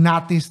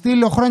 να τη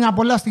στείλω χρόνια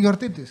πολλά στη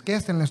γιορτή της. Και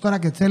έστελνες τώρα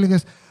και της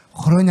έλεγες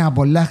χρόνια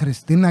πολλά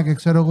Χριστίνα και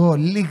ξέρω εγώ,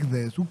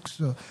 λίγδες,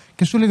 ούξο.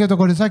 Και σου λέγε το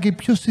κοριτσάκι,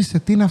 ποιος είσαι,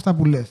 τι είναι αυτά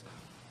που λες.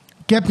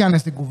 Και έπιανε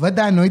στην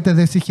κουβέντα, εννοείται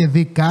δεν σε είχε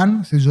δει καν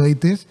στη ζωή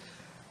της.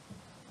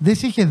 Δεν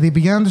σε είχε δει,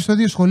 πηγαίνανε στο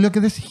ίδιο σχολείο και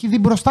δεν σε είχε δει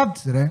μπροστά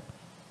της, ρε.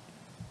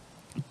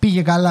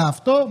 Πήγε καλά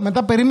αυτό,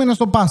 μετά περίμενε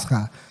στο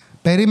Πάσχα.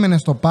 Περίμενε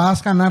στο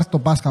Πάσχα, να έρθει το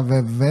Πάσχα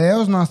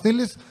βεβαίως, να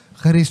στείλεις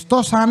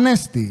Χριστός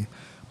Ανέστη.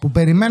 Που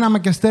περιμέναμε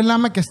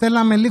και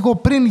στέλναμε λίγο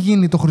πριν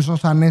γίνει το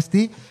Χριστός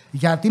Ανέστη,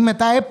 γιατί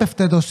μετά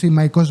έπεφτε το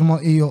σήμα.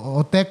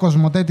 Ο ΤΕ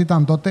Κοσμοτέ, τι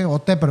ήταν τότε, ο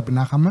ΤΕ πρέπει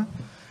να είχαμε.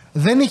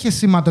 Δεν είχε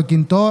σήμα το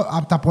κινητό,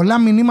 από τα πολλά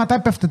μηνύματα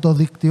έπεφτε το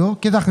δίκτυο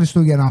και τα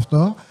Χριστούγεννα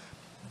αυτό.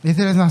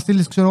 Ήθελες να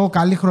στείλεις, ξέρω εγώ,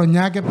 καλή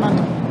χρονιά και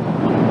πάνε.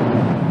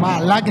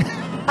 Μαλάκα.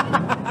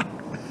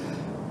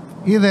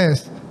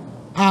 Είδες.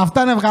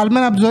 Αυτά είναι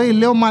βγαλμένα από τη ζωή.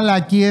 Λέω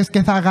μαλακίες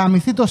και θα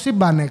γαμηθεί το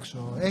σύμπαν έξω.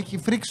 Έχει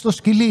φρίξει το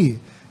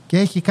σκυλί και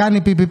έχει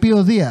κάνει πιπιπί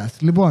ο Δίας.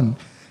 Λοιπόν,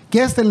 και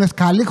έστελνες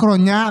καλή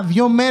χρονιά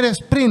 2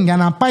 μέρες πριν για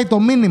να πάει το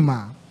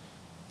μήνυμα.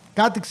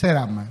 Κάτι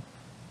ξέραμε.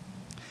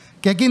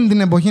 Και εκείνη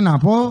την εποχή να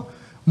πω,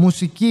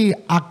 μουσική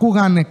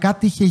ακούγανε,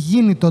 κάτι είχε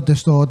γίνει τότε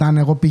όταν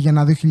εγώ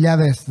πήγαινα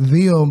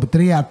 2002,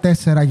 3,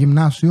 4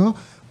 γυμνάσιο,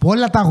 που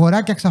όλα τα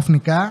αγοράκια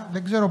ξαφνικά,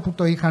 δεν ξέρω που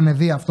το είχαν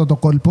δει αυτό το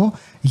κόλπο,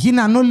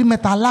 γίναν όλοι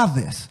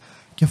μεταλλάδες.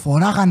 Και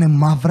φοράγανε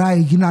μαυρά,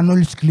 γίναν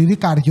όλοι σκληροί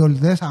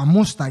καριόλιδες,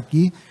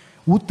 αμούστακοι,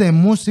 ούτε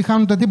μους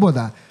είχαν ούτε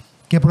τίποτα.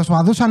 Και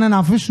προσπαθούσαν να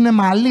αφήσουν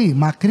μαλλί,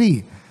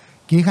 μακρύ.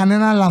 Και είχαν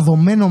ένα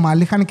λαδωμένο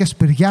μαλλί, είχαν και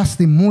σπηριά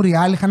στη μούρη,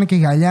 άλλοι είχαν και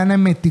γυαλιά, ένα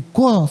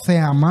εμετικό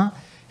θέαμα.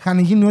 Είχαν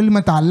γίνει όλοι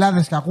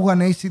μεταλλάδες και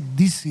ακούγανε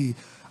AC/DC,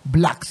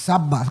 Black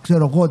Sabbath,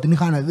 ξέρω εγώ, την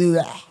είχαν δει.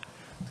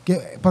 Και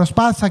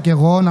προσπάθησα κι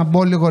εγώ να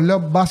μπω λίγο,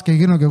 λέω μπας και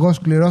γίνω κι εγώ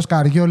σκληρός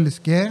καριόλης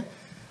και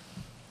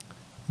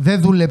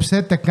δεν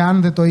δούλεψε,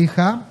 καν δεν το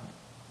είχα.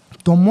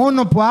 Το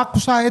μόνο που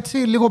άκουσα έτσι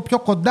λίγο πιο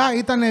κοντά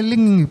ήταν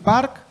Linkin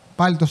Park,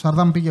 πάλι το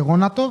Σαρδάμ πήγε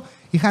γόνατο.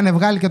 Είχαν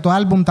βγάλει και το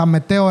άλμπουμ Τα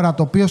Μετέωρα,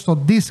 το οποίο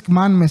στο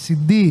Discman με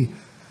CD,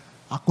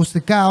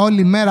 ακουστικά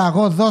όλη μέρα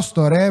εγώ δώσ'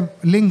 το ρε,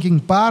 Linkin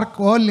Park,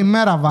 όλη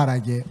μέρα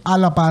βάραγε.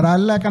 Αλλά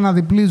παράλληλα έκανα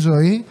διπλή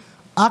ζωή,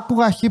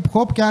 άκουγα hip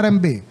hop και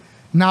R&B.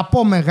 Να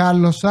πω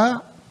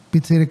μεγάλωσα,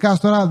 πιτσιρικάς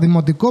τώρα,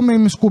 δημοτικό με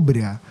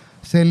ημισκούμπρια.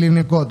 Σε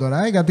ελληνικό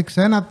τώρα, γιατί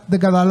ξένα δεν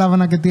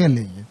καταλάβαινα και τι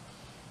έλεγε.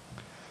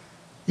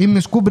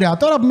 Ημισκούμπρια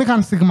τώρα που με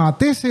είχαν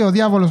στιγματίσει, ο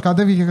διάβολος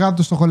κατέβηκε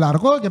κάτω στο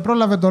χολαργό και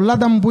πρόλαβε το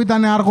λάντα μου που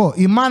ήταν αργό.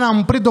 Η μάνα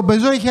μου πριν το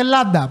πεζό είχε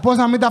λάντα. Πώς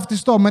να μην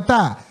ταυτιστώ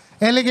μετά.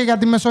 Έλεγε για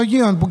τη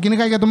Μεσογείον που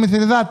κυνήγα για το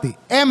Μηθριδάτη.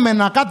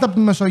 Έμενα κάτω από τη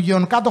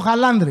Μεσογείον, κάτω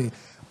Χαλάνδρη.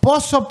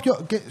 Πόσο πιο.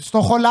 Και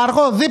στο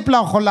χολαργό, δίπλα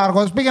ο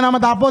χολαργός, πήγαινα με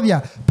τα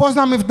πόδια. Πώς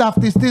να μην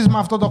ταυτιστείς με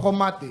αυτό το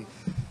κομμάτι.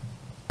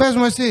 Πες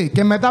μου εσύ.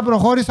 Και μετά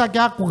προχώρησα και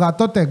άκουγα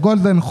τότε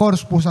Golden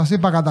Horse που σας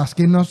είπα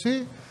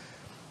κατασκήνωση.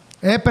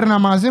 Έπαιρνα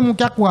μαζί μου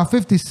και άκουγα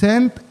 50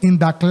 Cent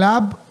in the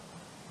Club.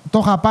 Το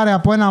είχα πάρει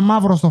από ένα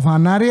μαύρο στο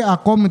φανάρι.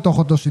 Ακόμη το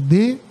έχω το CD,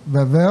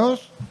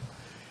 βεβαίως.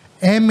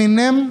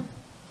 Eminem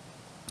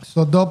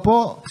στον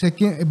τόπο.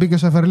 Μπήκε ο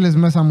Σεφερλής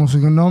μέσα μου,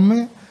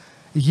 συγγνώμη.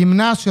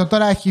 Γυμνάσιο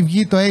τώρα έχει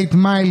βγει το 8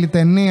 Mile, η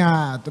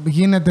ταινία.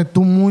 Γίνεται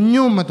του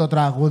μουνιού με το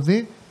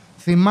τραγούδι.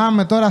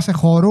 Θυμάμαι τώρα σε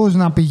χορούς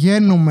να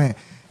πηγαίνουμε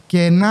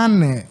και να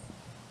είναι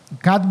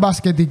κάτι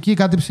μπασκετική,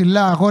 κάτι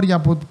ψηλά αγόρια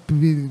που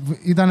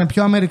ήταν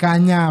πιο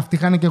Αμερικανιά. Αυτοί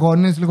είχαν και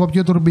γονείς λίγο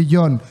πιο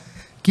τουρμπιγιόν.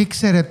 Και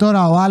ήξερε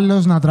τώρα ο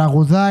άλλος να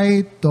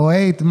τραγουδάει το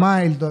 8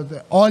 Mile.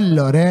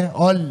 Όλο ρε,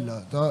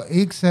 όλο.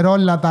 Ήξερε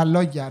όλα τα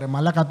λόγια ρε,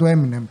 μαλάκα του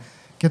Eminem.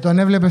 Και τον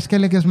έβλεπες και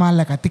έλεγες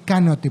μαλάκα, τι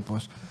κάνει ο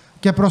τύπος.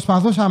 Και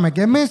προσπαθούσαμε κι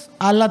εμείς,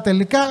 αλλά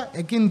τελικά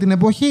εκείνη την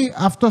εποχή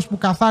αυτός που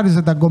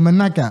καθάριζε τα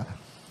γκομενάκια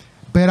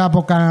πέρα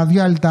από κανένα 2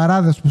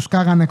 αλυταράδες που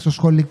σκάγανε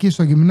εξωσχολικοί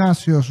στο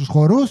γυμνάσιο στους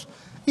χορούς,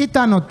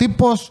 ήταν ο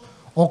τύπος,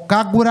 ο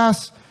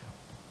Κάγκουρας,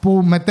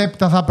 που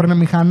μετέπειτα θα έπαιρνε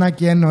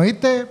μηχανάκι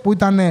εννοείται, που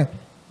ήταν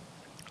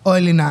ο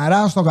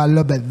Ελληναράς, το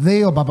καλό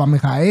παιδί, ο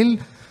Παπαμιχαήλ,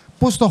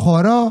 που στο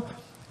χορό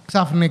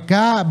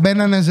ξαφνικά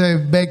μπαίνανε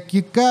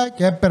ζεϊμπέκικα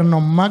και έπαιρνε ο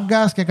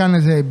μάγκας και έκανε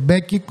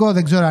ζεϊμπέκικο,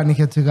 δεν ξέρω αν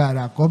είχε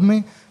τσιγάρα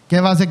ακόμη, και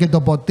έβαζε και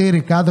το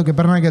ποτήρι κάτω και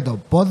παίρνανε και το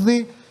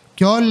πόδι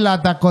και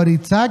όλα τα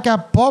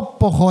κοριτσάκια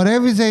πόπο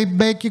χορεύει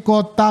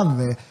ζεϊμπέκικο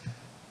τάδε.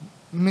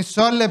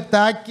 Μισό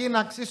λεπτάκι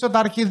να ξύσω τα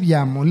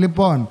αρχίδια μου.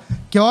 Λοιπόν,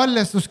 και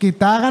όλες τους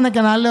κοιτάγανε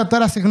και να λέω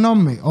τώρα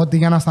συγγνώμη, ότι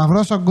για να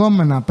σταυρώσω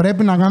γκόμενα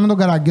πρέπει να κάνω τον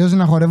Καραγκιόζη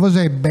να χορεύω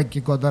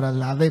ζεϊμπέκικο τώρα,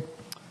 δηλαδή.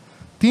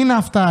 Τι είναι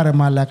αυτά ρε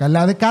μαλάκα,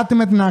 δηλαδή κάτι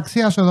με την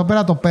αξία σου εδώ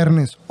πέρα το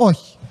παίρνεις.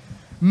 Όχι.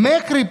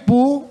 Μέχρι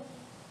που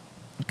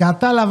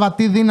κατάλαβα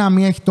τι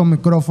δύναμη έχει το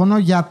μικρόφωνο,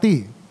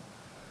 γιατί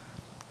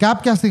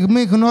κάποια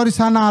στιγμή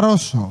γνώρισα ένα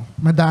Ρώσο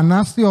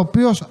μετανάστη, ο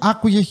οποίος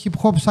άκουγε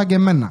hip hop σαν και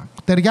εμένα.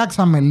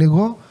 Ταιριάξαμε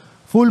λίγο.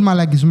 Φουλ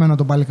μαλαγισμένο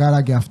το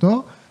παλικάράκι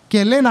αυτό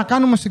και λέει να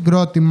κάνουμε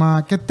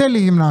συγκρότημα και τέλη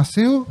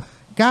γυμνασίου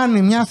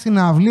κάνει μια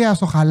συναυλία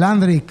στο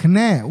Χαλάνδρη,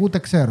 ΚΝΕ, ούτε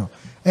ξέρω.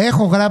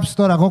 Έχω γράψει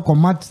τώρα εγώ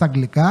κομμάτι στα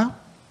αγγλικά,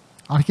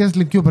 αρχές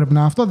λυκειού πρέπει να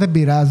είναι αυτό, δεν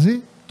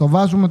πειράζει, το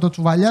βάζουμε, το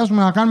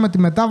τσουβαλιάζουμε να κάνουμε τη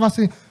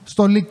μετάβαση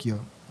στο Λύκειο.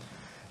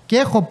 Και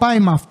έχω πάει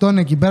με αυτόν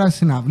εκεί πέρα στη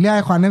συναυλία,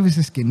 έχω ανέβει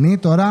στη σκηνή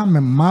τώρα με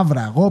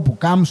μαύρα εγώ που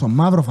κάμισο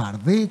μαύρο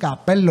φαρδί,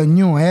 καπέλο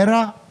New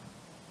Era.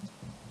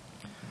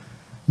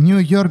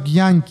 New York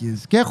Yankees.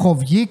 Και έχω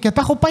βγει και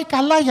τα έχω πάει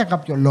καλά για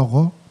κάποιο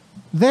λόγο.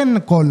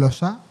 Δεν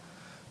κόλωσα.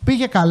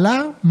 Πήγε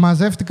καλά,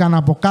 μαζεύτηκαν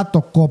από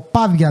κάτω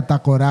κοπάδια τα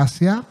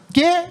κοράσια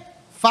και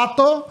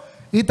φάτο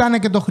ήταν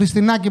και το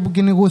Χριστινάκι που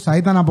κυνηγούσα.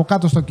 Ήταν από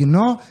κάτω στο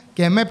κοινό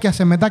και με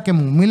έπιασε μετά και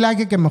μου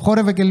μίλαγε και με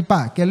χόρευε κλπ.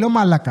 Και λέω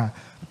μαλάκα,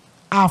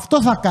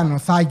 αυτό θα κάνω,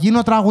 θα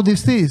γίνω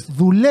τραγουδιστής,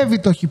 δουλεύει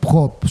το hip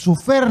hop,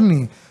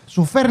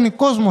 σου φέρνει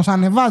κόσμος,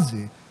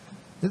 ανεβάζει.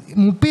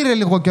 Μου πήρε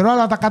λίγο καιρό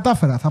αλλά τα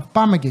κατάφερα, θα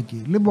πάμε και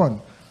εκεί.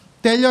 Λοιπόν,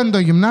 τελειώνει το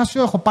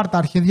γυμνάσιο, έχω πάρει τα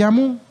αρχίδια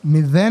μου, 0,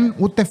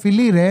 ούτε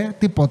φιλί ρε,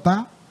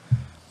 τίποτα.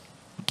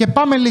 Και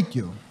πάμε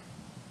Λύκειο.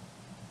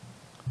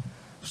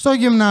 Στο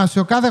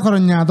γυμνάσιο κάθε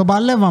χρονιά τον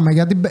παλεύαμε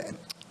γιατί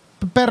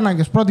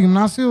πέρναγες πρώτη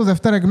γυμνάσιου,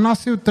 δευτέρα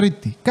γυμνάσιου,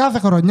 τρίτη. Κάθε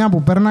χρονιά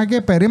που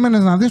πέρναγε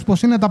περίμενες να δεις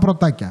πως είναι τα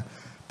πρωτάκια.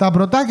 Τα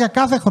πρωτάκια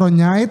κάθε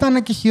χρονιά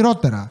ήταν και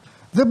χειρότερα.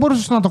 Δεν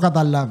μπορούσες να το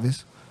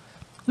καταλάβεις.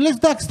 Λες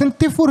εντάξει,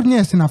 τι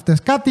φουρνιές είναι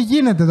αυτές. Κάτι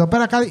γίνεται εδώ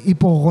πέρα, κάτι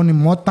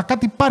υπογονιμότητα,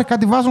 κάτι υπάρχει,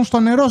 κάτι βάζουν στο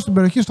νερό στην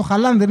περιοχή, στο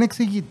χαλάνι, δεν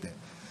εξηγείται.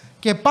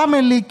 Και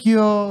πάμε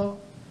Λύκειο.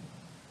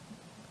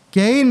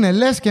 Και είναι,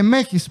 λες και με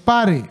έχεις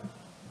πάρει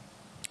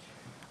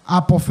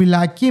από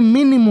φυλακή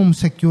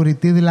minimum security,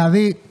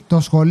 δηλαδή το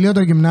σχολείο,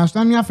 το γυμνάσιο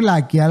ήταν μια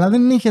φυλακή, αλλά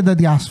δεν είχε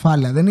τέτοια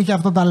ασφάλεια, δεν είχε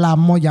αυτά τα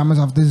λαμόγια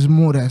μέσα αυτές τις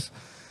μούρες.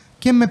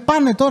 Και με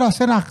πάνε τώρα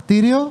σε ένα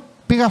κτίριο,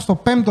 πήγα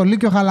στο 5ο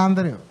Λύκειο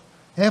Χαλανδρίου.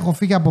 Έχω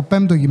φύγει από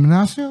 5ο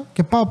γυμνάσιο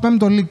και πάω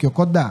 5ο Λύκειο,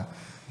 κοντά.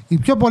 Οι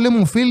πιο πολλοί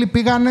μου φίλοι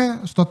πήγανε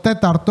στο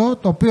 4ο,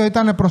 το οποίο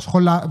ήταν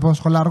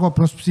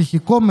προς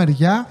ψυχικό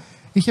μεριά,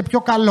 είχε πιο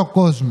καλό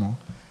κόσμο.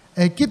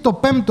 Εκεί το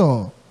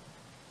 5ο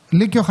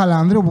Λύκειο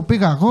Χαλανδρίου που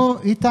πήγα εγώ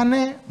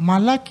ήτανε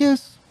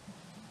μαλάκες.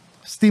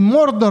 Στη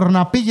Μόρντορ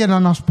να πήγαινα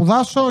να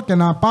σπουδάσω και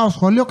να πάω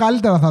σχολείο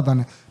καλύτερα θα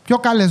ήταν. Πιο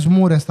καλές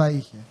μούρες θα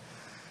είχε.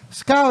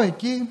 Σκάω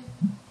εκεί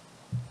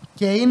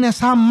και είναι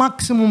σαν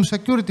maximum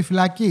security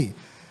φυλακή.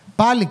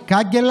 Πάλι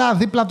κάγκελα,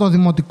 δίπλα το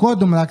δημοτικό,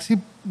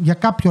 εντωμεταξύ για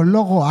κάποιο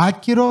λόγο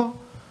άκυρο.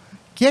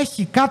 Και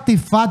έχει κάτι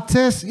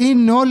φάτσες,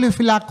 είναι όλοι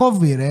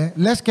φυλακόβοι ρε.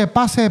 Λες και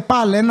πας σε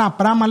πάλι ένα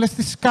πράγμα, λες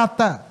τη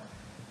σκάτα.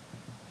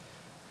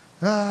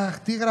 Αχ,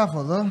 τι γράφω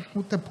εδώ,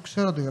 ούτε που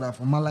ξέρω τι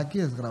γράφω,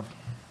 μαλακίες γράφω.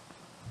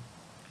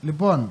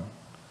 Λοιπόν,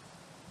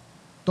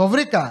 το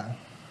βρήκα.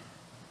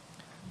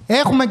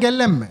 Έχουμε και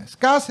λέμε,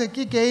 σκάσε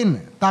εκεί και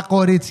είναι. Τα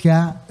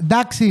κορίτσια,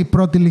 εντάξει,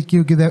 πρώτη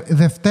λυκείου και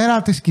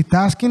δευτέρα της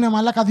κοιτάς και είναι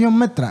μαλάκα 2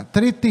 μέτρα.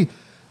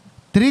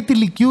 Τρίτη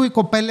λυκείου οι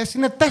κοπέλες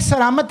είναι 4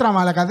 μέτρα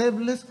μαλάκα. Δεν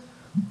λες,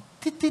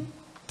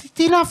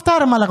 τι είναι αυτά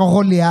ρε μαλάκα,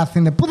 Γολιάθ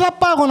είναι. Πού θα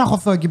πάω να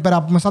χωθώ εκεί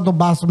πέρα που σαν τον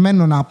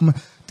πασμένο να πούμε.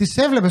 Τις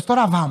έβλεπες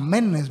τώρα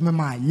βαμμένες, με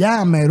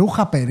μαλλιά, με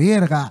ρούχα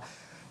περίεργα.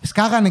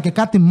 Σκάγανε και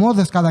κάτι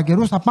μόδες κατά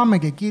καιρούς, θα πάμε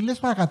και εκεί. Λες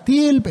μαλάκα,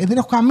 δεν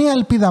έχω καμία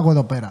ελπίδα εγώ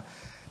εδώ πέρα.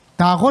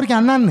 Τα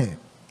αγόρια να είναι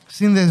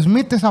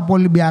συνδεσμίτες από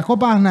Ολυμπιακό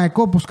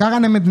Παναθηναϊκό που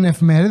σκάγανε με την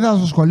εφημερίδα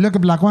στο σχολείο και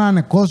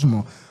πλακώνανε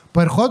κόσμο. Που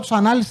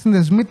ερχόντουσαν άλλοι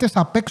συνδεσμίτες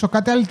απ' έξω,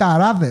 κάτι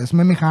αλυταράδες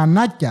με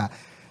μηχανάκια.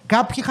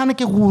 Κάποιοι είχαν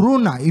και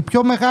γουρούνα. Οι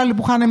πιο μεγάλοι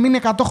που είχαν μείνει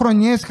 100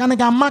 χρονιές είχαν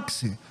και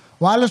αμάξι.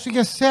 Ο άλλος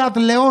είχε Σέατ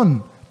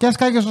Λεόν και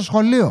έσκαγε στο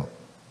σχολείο.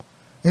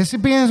 Εσύ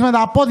πήγαινες με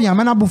τα πόδια,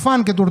 με ένα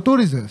μπουφάν και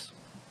τουρτούριζες.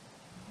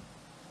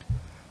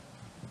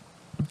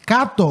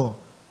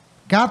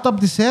 Κάτω από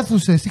τις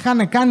αίθουσες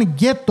είχαν κάνει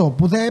γκέτο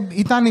που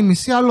ήταν η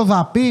μισή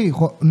αλλοδαπή,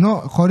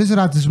 χωρίς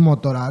ρατσισμό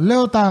τώρα.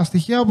 Λέω τα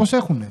στοιχεία όπως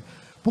έχουν.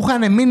 Που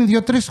είχαν μείνει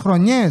 2-3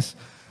 χρονιές.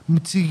 Με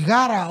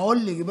τσιγάρα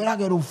όλοι εκεί πέρα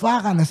και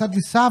ρουφάγανε σαν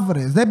τις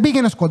σαύρες. Δεν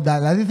πήγαινες κοντά.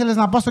 Δηλαδή θέλεις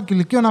να πας στο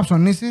κηλικείο να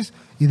ψωνίσεις,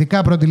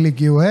 ειδικά πρώτη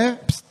λυκείου,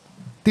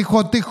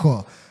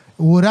 τύχο.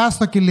 Ουρά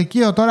στο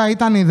κηλικείο τώρα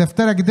ήταν η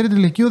Δευτέρα και η Τρίτη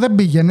λυκείου, δεν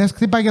πήγαινες.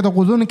 Χτύπαγε το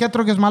κουδούνι και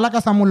έτρωγες μαλάκα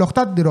στα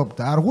μουλοχτά την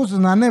τυρόπιτα. Αργούσες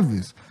να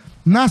ανέβεις.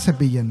 Να σε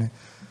πήγαινε.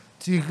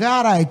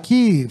 Τσιγάρα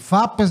εκεί,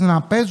 φάπες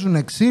να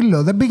παίζουν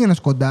ξύλο, δεν πήγαινες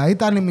κοντά.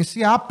 Ήταν η μισή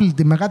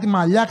άπλητη με κάτι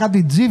μαλλιά,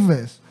 κάτι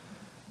τζίβες.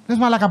 Λες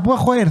μαλάκα, πού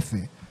έχω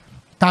έρθει.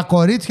 Τα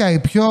κορίτσια, οι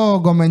πιο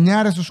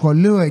γκομενιάρες του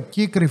σχολείου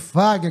εκεί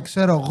κρυφά και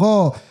ξέρω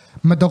εγώ,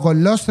 με το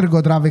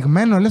κολόστριγκο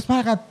τραβηγμένο. Λες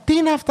μαλάκα, τι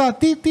είναι αυτά,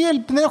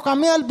 δεν έχω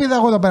καμία ελπίδα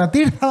εγώ εδώ πέρα, τι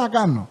ήρθα να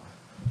κάνω.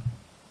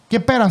 Και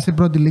πέρασε η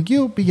πρώτη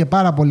λυκείου, πήγε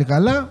πάρα πολύ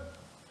καλά.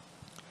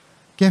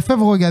 Και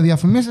φεύγω για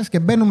διαφημίσεις και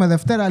μπαίνουμε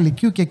Δευτέρα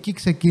λυκείου και εκεί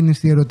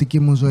ξεκίνησε η ερωτική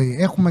μου ζωή.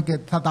 Έχουμε και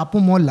θα τα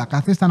πούμε όλα,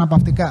 καθίστε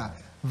αναπαυτικά.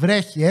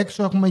 Βρέχει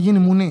έξω, έχουμε γίνει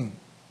μουνί.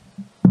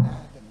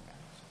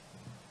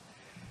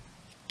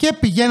 Και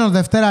πηγαίνω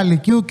Δευτέρα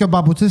λυκείου και ο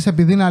παπουτσής,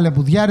 επειδή είναι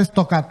αλεπουδιάρης,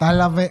 το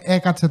κατάλαβε,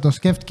 έκατσε, το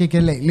σκέφτηκε και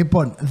λέει: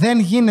 λοιπόν, δεν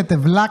γίνεται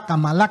βλάκα,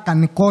 μαλάκα,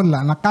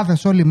 Νικόλα, να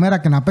κάθεσαι όλη μέρα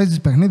και να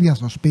παίζεις παιχνίδια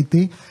στο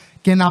σπίτι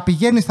και να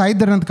πηγαίνεις στα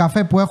ίντερνετ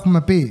καφέ που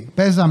έχουμε πει.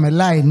 Παίζαμε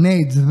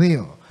Lineage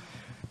 2.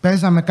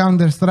 Παίζαμε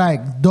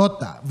Counter-Strike,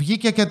 Dota.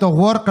 Βγήκε και το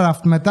Warcraft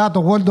μετά,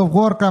 το World of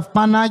Warcraft.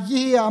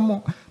 Παναγία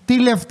μου,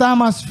 τι λεφτά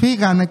μας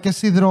φύγανε και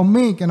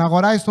συνδρομή και να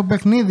αγοράσεις το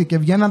παιχνίδι και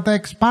βγαίναν τα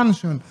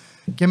expansion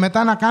και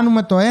μετά να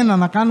κάνουμε το ένα,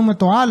 να κάνουμε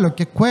το άλλο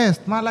και quest,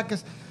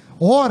 μάλακες,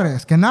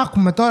 ώρες και να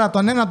έχουμε τώρα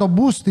τον ένα τον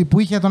Boosty που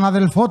είχε τον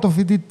αδελφό το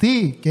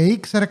φοιτητή και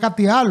ήξερε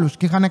κάτι άλλους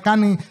και είχαν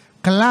κάνει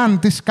κλάν,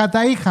 τις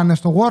καταείχανε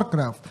στο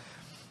Warcraft.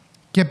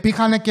 Και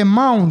πήγανε και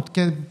mount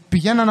και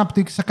πηγαίναν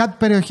σε κάτι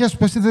περιοχές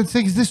που εσύ δεν τις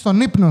έχεις δει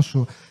στον ύπνο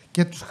σου.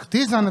 και τους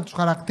χτίζανε τους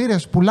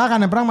χαρακτήρες,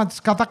 πουλάγανε πράγματα,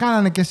 τις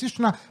κατάκανανε και εσύ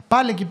ήσουν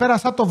πάλι εκεί πέρα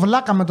σαν το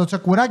βλάκα με το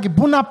τσεκουράκι.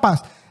 Πού να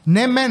πας?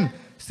 Ναι, μεν,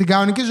 στην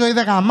κανονική ζωή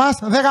δεν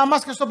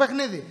γαμάς και στο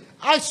παιχνίδι.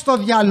 Άσε στο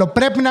διάλο,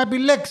 πρέπει να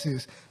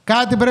επιλέξεις.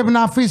 Κάτι πρέπει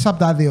να αφήσεις από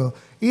τα δύο.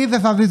 Ή δεν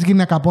θα δεις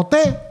γυναίκα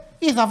ποτέ,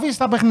 ή θα αφήσεις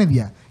τα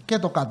παιχνίδια. Και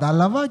το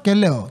κατάλαβα και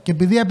λέω. Και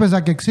επειδή έπαιζα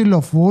και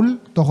ξύλο full,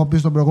 το έχω πει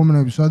στο προηγούμενο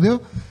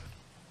επεισόδιο,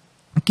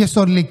 και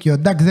στο Λύκειο.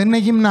 Εντάξει, δεν είναι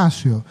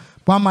γυμνάσιο.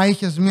 Που άμα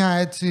είχες μια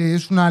έτσι,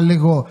 ήσουν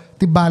λίγο,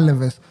 την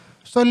πάλευες.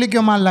 Στο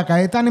Λύκειο,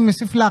 μαλάκα, ήταν οι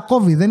μισοί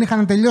φλακόβοι. Δεν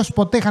είχαν τελειώσει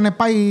ποτέ, είχαν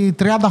πάει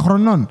 30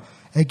 χρονών.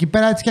 Εκεί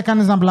πέρα έτσι και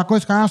έκανες να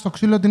πλακώσεις κανένα στο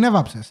ξύλο, την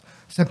έβαψες.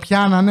 Σε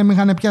πιάνανε, με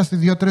είχαν πιάσει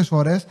 2-3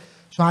 φορές.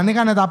 Σου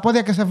ανοίγανε τα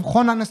πόδια και σε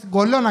χώνανε στην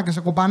κολόνα και σε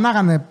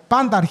κοπανάγανε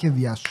πάντα τα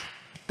αρχίδια σου.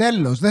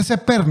 Τέλος, δεν σε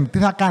παίρνει, τι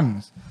θα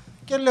κάνεις?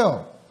 Και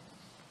λέω,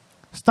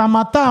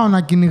 σταματάω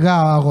να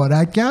κυνηγάω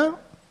αγοράκια,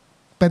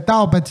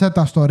 πετάω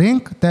πετσέτα στο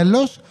ring,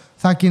 τέλος,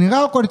 θα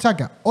κυνηγάω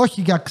κοριτσάκια.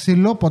 Όχι για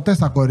ξύλο, ποτέ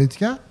στα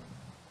κορίτσια.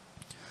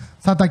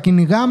 Θα τα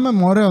κυνηγάμε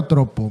με ωραίο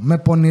τρόπο, με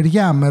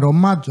πονηριά, με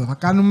ρομάτζο. Θα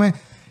κάνουμε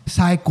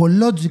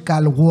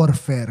psychological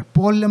warfare,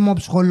 πόλεμο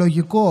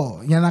ψυχολογικό,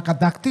 για να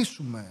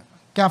κατακτήσουμε.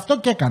 Και αυτό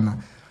και έκανα.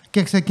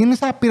 Και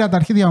ξεκίνησα, πήρα τα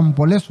αρχίδια μου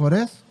πολλές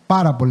φορές,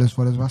 πάρα πολλές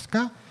φορές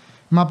βασικά.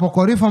 Με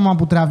αποκορύφωμα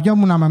που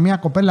τραβιόμουν με μια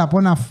κοπέλα από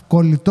ένα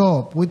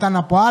κολλητό που ήταν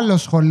από άλλο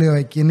σχολείο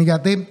εκείνη,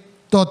 γιατί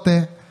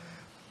τότε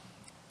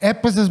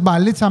έπαιζες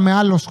μπαλίτσα με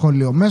άλλο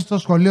σχολείο. Μέσα στο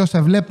σχολείο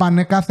σε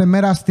βλέπανε κάθε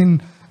μέρα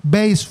στην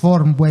base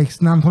form που έχεις,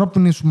 στην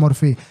ανθρώπινη σου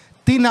μορφή.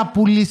 Τι να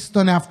πουλήσεις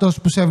τον εαυτό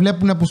σου που σε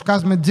βλέπουνε που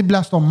σκάς με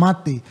τζίμπλα στο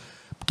μάτι.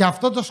 Και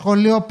αυτό το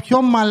σχολείο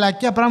πιο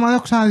μαλακία πράγματα δεν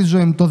έχω ξαναδεί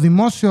ζωή μου. Το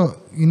δημόσιο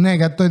είναι,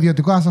 γιατί το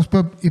ιδιωτικό, θα σας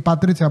πω η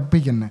Πατρίτσια που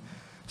πήγαινε.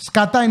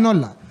 Σκατά είναι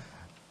όλα.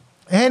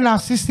 Ένα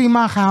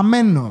σύστημα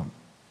χαμένο.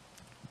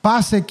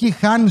 Πας εκεί,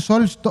 χάνεις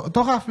όλους.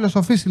 Το είχα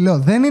φιλοσοφήσει, λέω.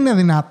 Δεν είναι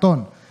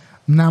δυνατόν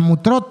να μου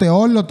τρώτε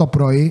όλο το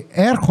πρωί,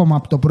 έρχομαι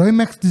από το πρωί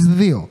μέχρι τις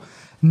 2.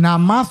 Να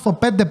μάθω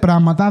 5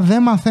 πράγματα,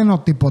 δεν μαθαίνω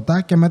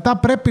τίποτα και μετά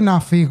πρέπει να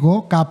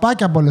φύγω,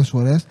 καπάκια πολλές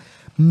φορές,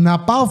 να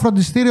πάω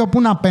φροντιστήριο που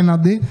είναι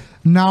απέναντι,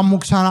 να μου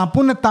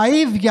ξαναπούνε τα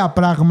ίδια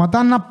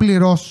πράγματα, να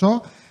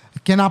πληρώσω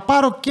και να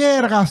πάρω και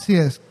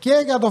εργασίες και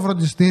για το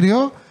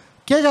φροντιστήριο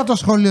και για το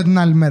σχολείο την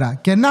άλλη μέρα.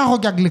 Και να έχω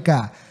και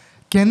αγγλικά.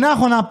 Και να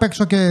έχω να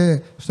παίξω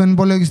και στον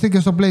υπολογιστή και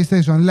στο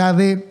PlayStation.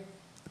 Δηλαδή,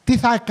 τι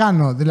θα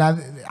κάνω?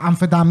 Δηλαδή,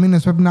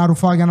 αμφεταμίνες πρέπει να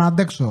ρουφάω για να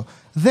αντέξω.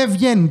 Δεν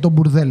βγαίνει το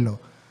μπουρδέλο.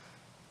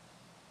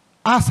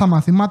 Άσα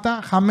μαθήματα,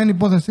 χαμένη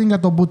υπόθεση για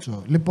τον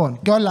Μπούτσο. Λοιπόν,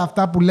 και όλα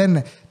αυτά που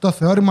λένε το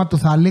θεώρημα του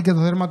Θαλή και το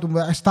θεώρημα του...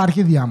 στα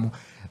αρχίδια μου.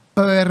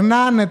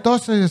 Περνάνε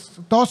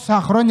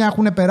τόσα χρόνια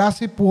έχουν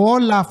περάσει που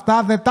όλα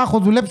αυτά δεν τα έχω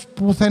δουλέψει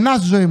πουθενά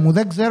στη ζωή μου.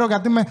 Δεν ξέρω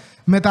γιατί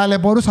με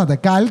ταλαιπωρούσατε.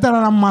 Καλύτερα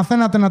να μου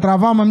μαθαίνατε να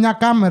τραβάω με μια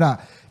κάμερα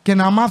και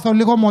να μάθω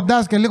λίγο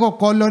μοντάζ και λίγο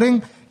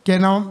coloring και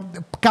να...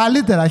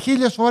 Καλύτερα, 1000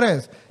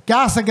 φορές. Και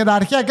άσε και τα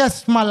αρχαία και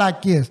άσε τις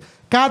μαλακίες.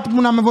 Κάτι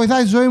που να με βοηθάει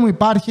στη ζωή μου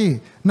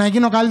υπάρχει? Να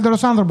γίνω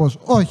καλύτερος άνθρωπος?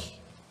 Όχι.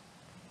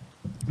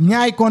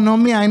 Μια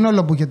οικονομία είναι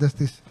όλο που έχετε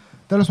στήσει.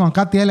 Τέλος πάντων,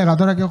 κάτι έλεγα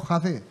τώρα και έχω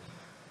χαθεί.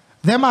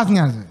 Δεν μας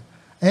νοιάζει.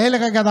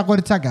 Έλεγα για τα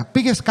κοριτσάκια.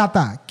 Πήγες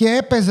κατά και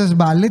έπαιζες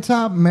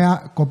μπαλίτσα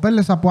με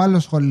κοπέλες από άλλο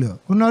σχολείο.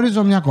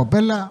 Γνωρίζω μια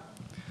κοπέλα.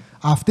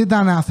 Αυτή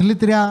ήταν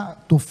αθλήτρια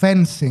του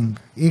fencing.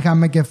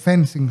 Είχαμε και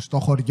fencing στο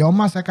χωριό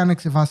μας. Έκανε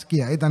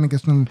ξυφασκία. Ήταν και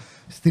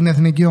στην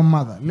εθνική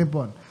ομάδα.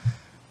 Λοιπόν,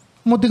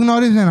 μου τη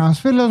γνωρίζει ένας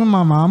φίλος,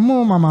 μαμά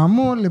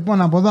μου.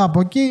 Λοιπόν, από εδώ από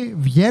εκεί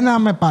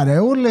βγαίναμε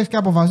παρεούλες και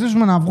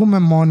αποφασίσουμε να βγούμε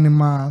μόνοι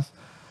μας.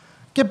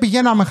 Και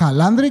πηγαίναμε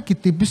Χαλάνδρη και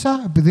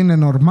τύπησα, επειδή είναι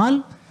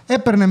normal.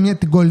 Έπαιρνε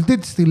την κολλητή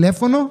της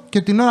τηλέφωνο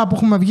και την ώρα που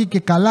έχουμε βγει και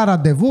καλά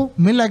ραντεβού,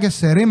 μίλαγε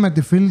σε ρί με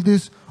τη φίλη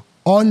της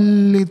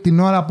όλη την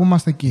ώρα που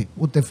είμαστε εκεί.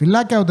 Ούτε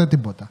φυλάκια ούτε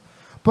τίποτα.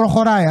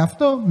 Προχωράει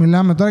αυτό,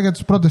 μιλάμε τώρα για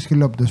τις πρώτες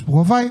χιλόπιτες που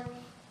έχω φάει.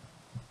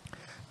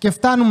 Και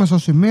φτάνουμε στο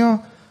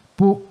σημείο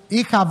που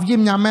είχα βγει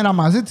μια μέρα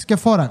μαζί της και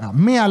φόραγα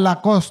μία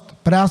Lacoste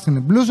πράσινη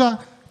μπλούζα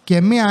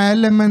και μία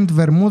Element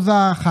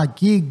βερμούδα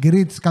χακί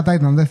γκριτς, κατά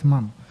ήταν, δεν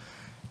θυμάμαι.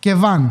 Και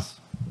Vans.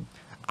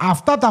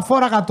 Αυτά τα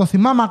φόραγα, το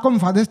θυμάμαι ακόμη,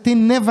 φαντάζεσαι τι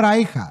νεύρα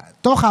είχα.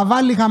 Το είχα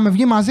βάλει, είχαμε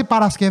βγει μαζί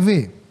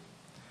Παρασκευή.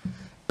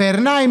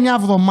 Περνάει μια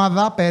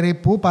εβδομάδα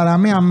περίπου, παρά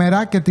μια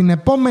μέρα, και την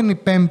επόμενη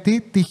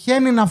Πέμπτη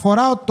τυχαίνει να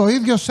φοράω το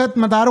ίδιο σετ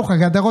με τα ρούχα.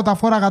 Γιατί εγώ τα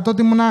φόραγα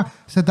τότε, ήμουνα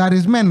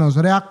σεταρισμένος.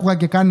 Ρε, άκουγα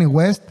και κάνει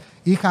West.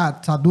 Είχα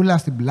τσαντούλα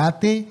στην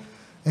πλάτη.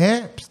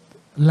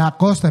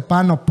 Λακώστε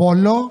πάνω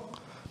πόλο.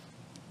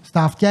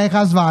 Στα αυτιά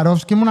είχα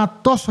Σβαρόφσκι. Ήμουνα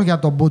τόσο για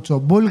τον Μπούτσο.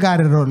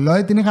 Μπούλγαρη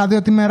ρολόι. Την είχα δει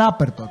ότι είμαι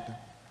ράπερ τότε.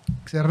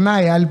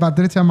 Ξερνάει η άλλη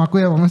Πατρίτσια, μ'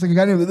 ακούει από μέσα και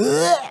κάνει...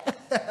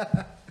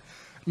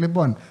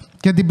 Λοιπόν,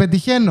 και την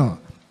πετυχαίνω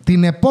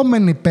την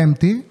επόμενη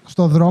Πέμπτη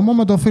στο δρόμο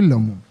με το φίλο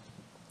μου.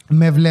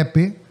 Με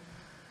βλέπει,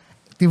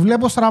 τη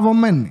βλέπω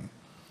στραβωμένη.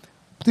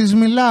 Της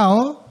μιλάω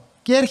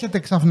και έρχεται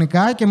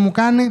ξαφνικά και μου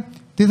κάνει...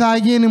 Τι θα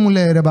γίνει, μου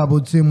λέει, ρε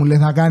παπουτσί, μου λέει,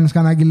 θα κάνεις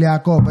κανένα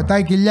κοιλιακό? Πετάει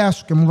η κοιλιά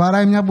σου και μου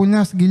βαράει μια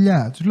μπουνιά στην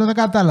κοιλιά. Της λέω, δεν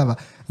κατάλαβα.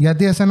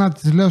 Γιατί εσένα,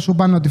 της λέω, σου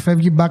είπαν ότι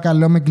φεύγει μπάκα,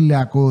 λέω, με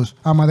κοιλιακούς,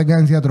 άμα δεν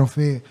κάνεις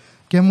διατροφή.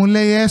 Και μου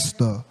λέει,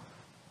 έστω.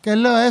 Και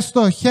λέω,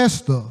 έστω,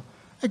 χέστο.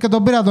 Και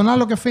τον πήρα τον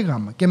άλλο και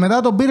φύγαμε. Και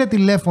μετά τον πήρε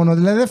τηλέφωνο,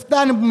 δηλαδή δεν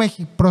φτάνει που με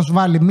έχει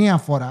προσβάλει μία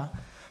φορά.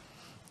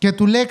 Και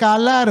του λέει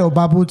καλά ρε, ο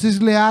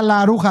παπουτσής λέει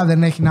άλλα ρούχα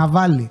δεν έχει να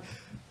βάλει.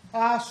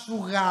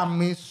 Σου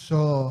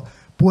γαμίσω.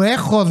 Που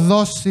έχω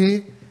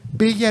δώσει,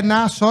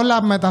 πήγαινα σε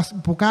όλα με τα,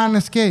 που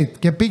κάνανε skate.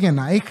 Και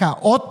πήγαινα, είχα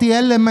ό,τι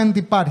element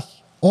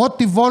υπάρχει.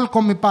 Ό,τι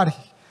Volcom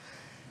υπάρχει.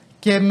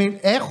 Και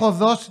έχω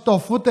δώσει το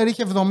φούτερ,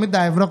 είχε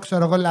 70€,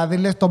 ξέρω εγώ, δηλαδή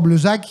λες το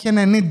μπλουζάκι είχε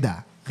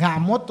 90.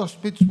 Γαμώ το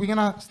σπίτι σου,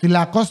 πήγαινα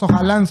στυλακό στο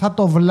χαλάνι σαν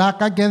το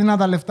βλάκα και έδινα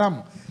τα λεφτά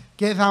μου.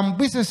 Και θα μου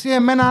πεις εσύ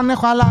εμένα αν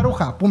έχω άλλα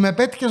ρούχα, που με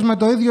πέτυχες με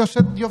το ίδιο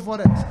σετ 2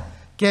 φορές.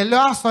 Και λέω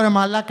άστο ρε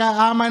μαλάκα,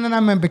 άμα είναι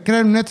να με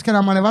επικραίνουν έτσι και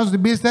να μου ανεβάζουν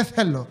την πίεση, δεν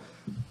θέλω.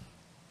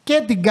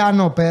 Και την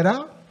κάνω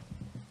πέρα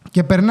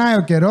και περνάει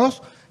ο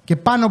καιρός και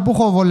πάνω που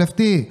έχω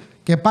βολευτεί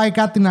και πάει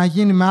κάτι να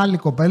γίνει με άλλη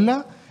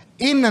κοπέλα,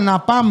 είναι να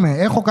πάμε,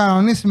 έχω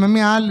κανονίσει με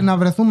μία άλλη να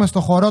βρεθούμε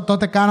στο χορό,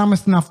 τότε κάναμε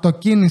στην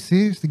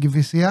αυτοκίνηση στην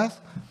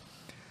Κηφισίας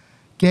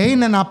και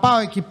είναι να πάω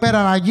εκεί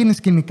πέρα να γίνει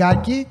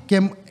σκηνικάκι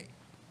και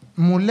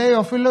μου λέει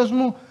ο φίλος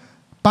μου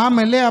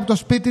πάμε λέει από το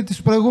σπίτι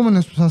της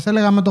προηγούμενης που σας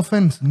έλεγα με το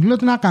fencing. Λέω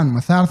τι να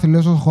κάνουμε, θα έρθει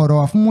λέω στο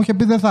χορό αφού μου είχε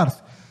πει δεν θα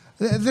έρθει.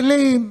 Δεν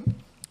λέει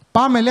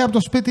πάμε λέει από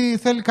το σπίτι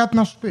θέλει κάτι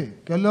να σου πει.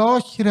 Και λέω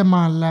όχι ρε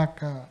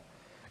μαλάκα.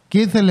 Και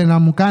ήθελε να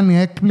μου κάνει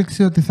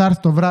έκπληξη ότι θα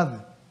έρθει το βράδυ.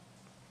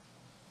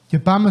 Και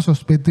πάμε στο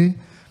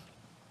σπίτι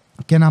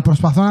και να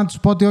προσπαθώ να τους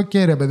πω ότι οκ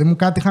ρε παιδί μου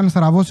κάτι είχαν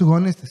στραβώσει οι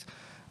γονείς της.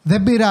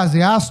 Δεν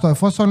πειράζει, άστο,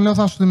 εφόσον λέω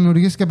θα σου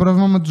δημιουργήσει και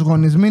πρόβλημα με τους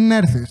γονείς, μην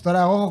έρθεις.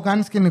 Τώρα εγώ έχω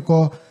κάνει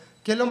σκηνικό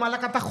και λέω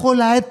μαλάκα τα έχω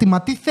όλα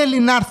έτοιμα, τι θέλει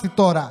να έρθει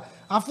τώρα,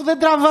 αφού δεν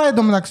τραβάει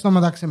το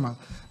μεταξύ μας.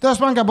 Τέλος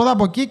πάντων και από εδώ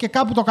από εκεί και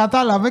κάπου το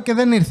κατάλαβε και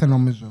δεν ήρθε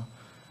νομίζω.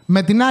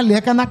 Με την άλλη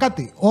έκανα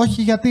κάτι,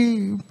 όχι γιατί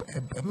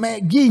με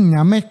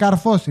γκίνια, με έχει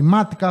καρφώσει,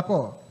 μάτι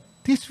κακό.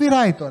 Τι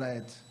σφυράει τώρα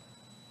έτσι.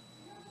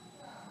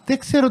 Δεν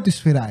ξέρω τι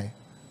σφυράει.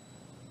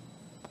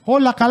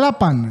 Όλα καλά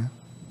πάνε.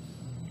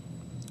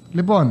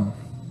 Λοιπόν,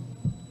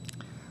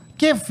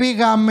 και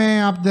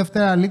φύγαμε από τη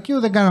Δευτέρα Λυκείου,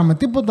 δεν κάναμε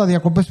τίποτα,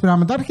 διακοπές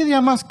πήραμε τα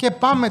αρχίδια μας και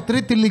πάμε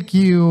Τρίτη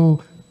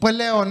Λυκείου.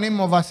 Πλέον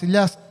είμαι ο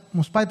βασιλιάς,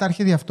 μου σπάει τα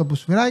αρχίδια αυτό που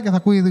σφυράει και θα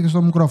ακούγεται και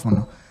στο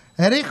μικρόφωνο.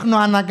 Ρίχνω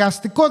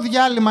αναγκαστικό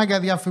διάλειμμα για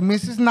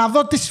διαφημίσεις να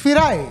δω τι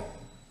σφυράει.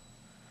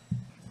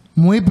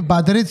 Μου είπε η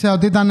Πατρίτσια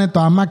ότι ήταν το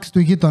αμάξι του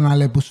γείτονα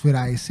λέει, που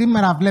σφυράει.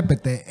 Σήμερα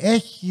βλέπετε,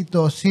 έχει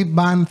το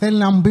σύμπαν, θέλει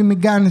να μου πει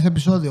μην κάνεις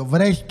επεισόδιο.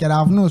 Βρέχει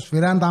κεραυνούς,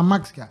 σφυράνε τα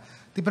αμάξια.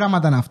 Τι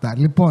πράγματα είναι αυτά.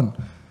 Λοιπόν,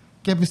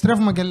 και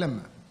επιστρέφουμε και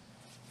λέμε.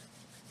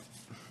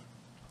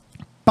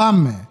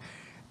 Πάμε.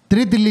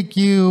 Τρίτη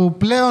Λυκείου,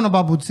 πλέον ο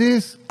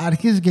παπουτσής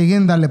αρχίζει και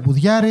γίνεται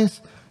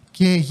αλεπουδιάρης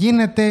και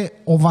γίνεται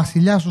ο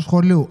βασιλιάς του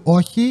σχολείου.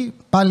 Όχι,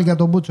 πάλι για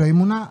τον Μπούτσο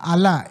ήμουνα,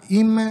 αλλά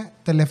είμαι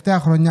τελευταία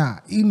χρονιά.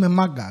 Είμαι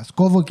μάγκας,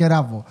 κόβω και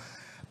ράβω.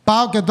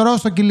 Πάω και τρώω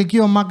στο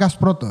κηλικείο μάγκας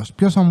πρώτος.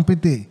 Ποιος θα μου πει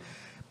τι.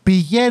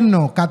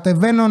 Πηγαίνω,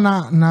 κατεβαίνω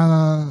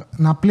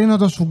να πλύνω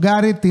το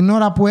σφουγγάρι την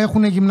ώρα που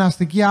έχουν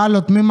γυμναστική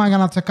άλλο τμήμα για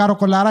να τσεκάρω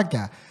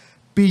κολαράκια.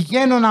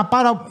 Πηγαίνω να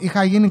πάρω.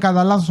 Είχα γίνει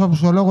κατά λάθος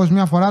απουσιολόγος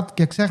μια φορά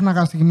και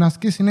ξέχναγα στη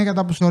γυμναστική συνέχεια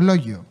το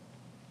απουσιολόγιο.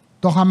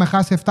 Το είχαμε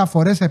χάσει 7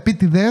 φορές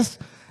επίτηδες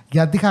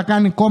γιατί είχα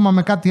κάνει κόμμα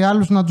με κάτι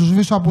άλλους να τους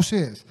σβήσω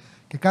απουσίες.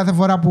 Και κάθε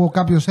φορά που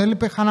κάποιος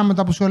έλειπε, χάναμε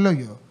το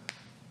απουσιολόγιο.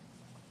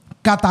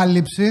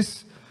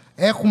 Καταλήψεις.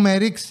 Έχουμε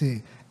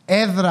ρίξει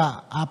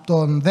έδρα από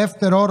τον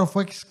δεύτερο όροφο,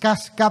 έχει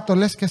σκάσει κάτω,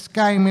 λες και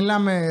σκάει,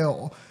 μιλάμε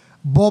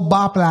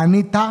μπομπα,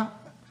 πλανήτα.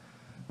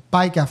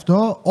 Πάει και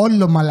αυτό,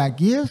 όλο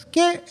μαλακίες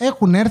και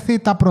έχουν έρθει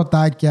τα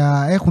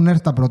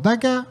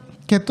πρωτάκια.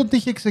 Και τότε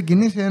είχε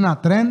ξεκινήσει ένα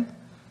trend,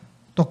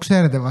 το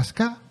ξέρετε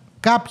βασικά.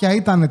 Κάποια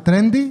ήταν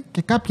trendy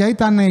και κάποια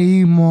ήταν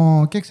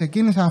emo και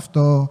ξεκίνησε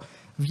αυτό.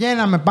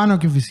 Βγαίναμε πάνω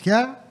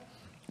Κηφισιά,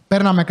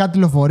 παίρναμε κάτι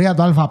λεωφορεία,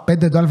 το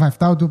Α5, το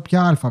Α7, το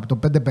ποια Α, το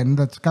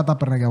 550, τις κάτα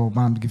παίρναγε από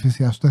πάνω από την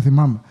Κηφισιά, σου το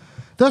θυμάμαι.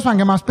 Τέλος πάντων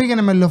και μας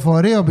πήγαινε με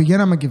λεωφορείο,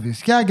 πηγαίναμε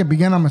Κηφισιά και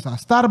πηγαίναμε στα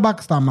Starbucks,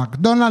 στα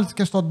McDonald's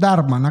και στο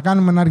Dharma να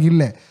κάνουμε ένα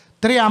αργιλέ.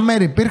 3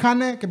 μέρη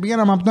υπήρχανε και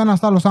πηγαίναμε από το ένα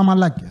στο άλλο σαν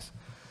μαλάκες.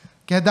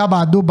 Και τα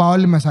μπαντούπα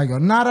όλοι με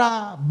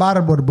σαγιονάρα,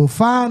 μπάρμπορ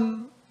μπουφάν,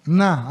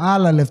 να,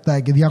 άλλα λεφτά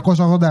και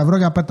 280 ευρώ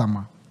για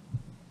πέταμα.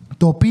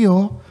 Το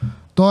οποίο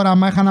τώρα,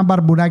 άμα είχα ένα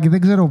μπαρμπουράκι,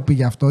 δεν ξέρω που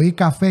πήγε αυτό, ή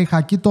καφέ ή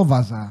χακί, το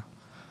βάζα.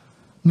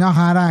 Μια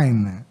χαρά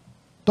είναι.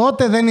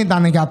 Τότε δεν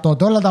ήταν για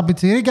τότε. Όλα τα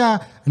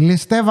πιτσιρίκια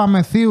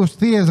ληστεύαμε θείους,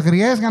 θείες,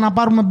 γριές για να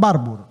πάρουμε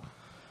μπάρμπουρ.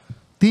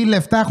 Τι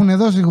λεφτά έχουν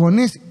δώσει οι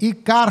γονείς, ή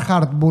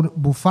Carhartt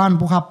μπουφάν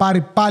που είχα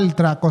πάρει πάλι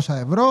 300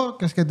 ευρώ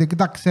και σχετικά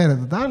τα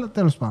ξέρετε τα άλλα.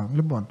 Τέλος πάντων.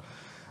 Λοιπόν.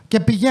 Και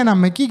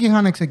πηγαίναμε εκεί και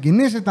είχαν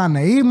ξεκινήσει, ήταν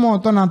ήμο,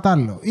 το ένα τ'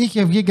 άλλο.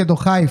 Είχε βγει και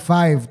το high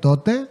five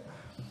τότε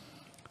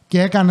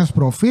και έκανες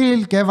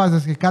προφίλ και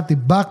έβαζες και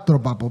κάτι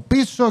backdrop από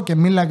πίσω και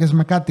μίλαγες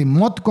με κάτι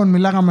emoticon,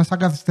 μιλάγαμε σαν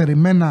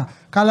καθυστερημένα.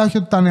 Καλά, όχι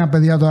ότι τα νέα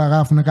παιδιά τώρα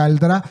γράφουν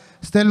καλύτερα.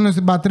 Στέλνουν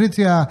στην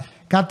Πατρίτσια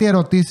κάτι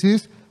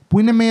ερωτήσεις που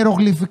είναι με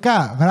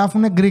ιερογλυφικά.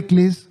 Γράφουν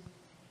γκρίκλις.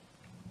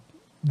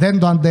 Δεν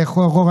το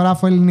αντέχω. Εγώ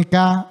γράφω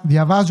ελληνικά,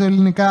 διαβάζω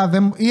ελληνικά.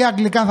 Ή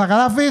αγγλικά θα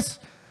γράφεις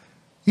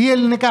ή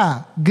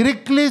ελληνικά.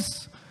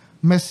 Γκρίκλις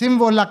με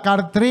σύμβολα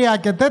καρτρία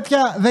και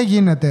τέτοια δεν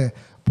γίνεται.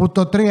 Που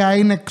το 3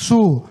 είναι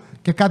ξου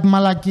και κάτι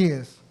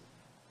μαλακίες.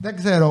 Δεν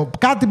ξέρω.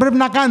 Κάτι πρέπει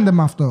να κάνετε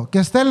με αυτό.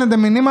 Και στέλνετε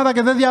μηνύματα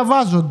και δεν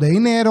διαβάζονται.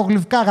 Είναι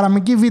ιερογλυφικά,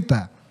 γραμμική β.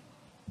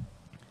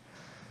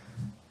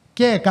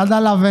 Και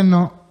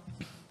καταλαβαίνω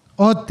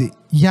ότι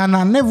για να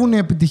ανέβουν οι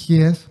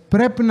επιτυχίες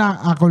πρέπει να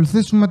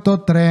ακολουθήσουμε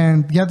το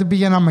trend. Γιατί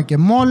πηγαίναμε και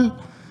μολ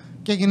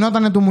και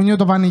γινότανε του μουνιού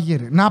το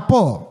πανηγύρι. Να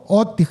πω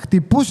ότι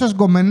χτυπούσες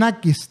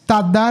γκομενάκι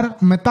στάνταρ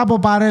μετά από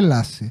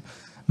παρέλαση.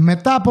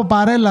 Μετά από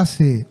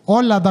παρέλαση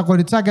όλα τα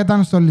κοριτσάκια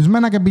ήταν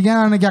στολισμένα και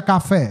πηγαίνανε για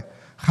καφέ.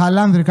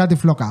 Χαλάνδρι, κάτι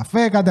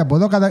φλοκαφέ, κάτι από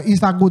εδώ, κάτι ή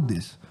στα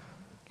γκούντις.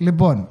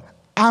 Λοιπόν,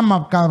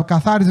 άμα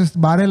καθάριζες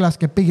την παρέλαση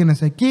και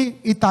πήγαινες εκεί,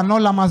 ήταν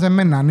όλα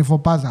μαζεμένα,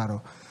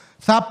 ανυφοπάζαρο.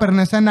 Θα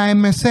έπαιρνες ένα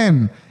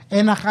MSN,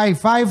 ένα high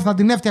five, θα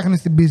την έφτιαχνες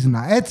στην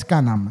πίζνα. Έτσι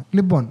κάναμε.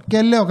 Λοιπόν,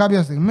 και λέω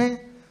κάποια στιγμή,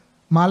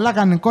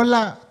 μαλάκα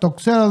Νικόλα, το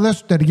ξέρω δεν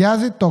σου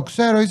ταιριάζει, το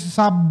ξέρω είσαι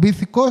σαν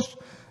μπίθηκος,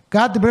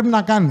 κάτι πρέπει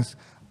να κάνεις.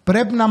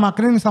 Πρέπει να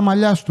μακρύνεις τα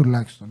μαλλιά σου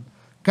τουλάχιστον.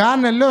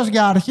 Κάνε, λέω,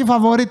 για αρχή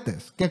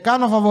φαβορίτες. Και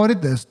κάνω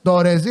φαβορίτες.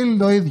 Το ρεζίλ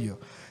το ίδιο.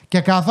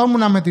 Και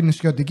καθόμουνα με την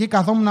ισιωτική,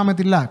 καθόμουνα με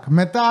τη λακ.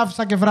 Μετά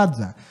άφησα και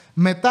βράτζα.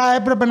 Μετά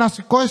έπρεπε να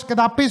σηκώσεις και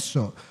τα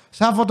πίσω.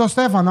 Σαν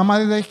Φωτοστέφανο. Άμα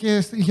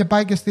δείτε, είχε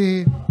πάει και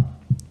στη.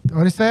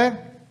 Ορίστε.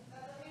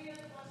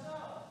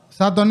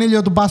 Σαν τον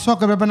ήλιο του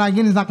Πασόκ έπρεπε να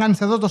γίνεις να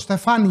κάνεις εδώ το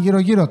στεφάνι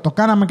γύρω-γύρω. Το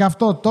κάναμε και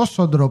αυτό.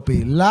 Τόσο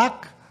ντροπή.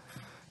 Λακ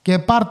και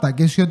πάρτα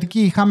και ισιωτική.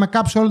 Είχαμε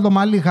κάψει όλο το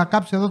μαλλί. Είχα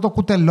κάψει εδώ το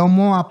κουτελό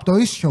μου από το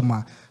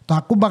ίσιωμα. Το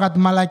ακούμπαγα τη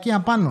μαλακία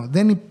πάνω.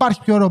 Δεν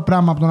υπάρχει πιο ωραίο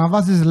πράγμα από το να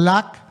βάζεις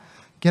λακ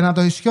και να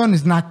το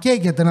ισιώνεις, να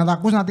καίγεται, να τα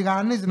ακούς να τη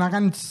γανίζει, να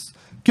κάνει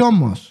κι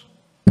όμως.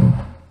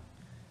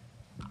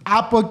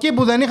 Από εκεί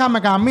που δεν είχαμε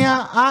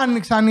καμία,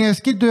 άνοιξαν οι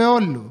εσκοί του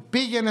αιώλου.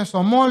 Πήγαινε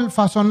στο μολ,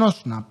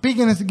 φασονόσουνα.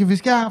 Πήγαινε στην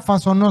Κηφισιά,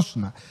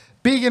 φασονόσουνα.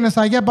 Πήγαινε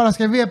στα Αγία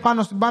Παρασκευή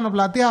επάνω στην πάνω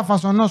πλατεία,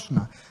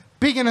 φασονόσουνα.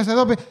 Πήγαινε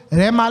εδώ,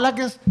 ρε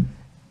μαλάκες.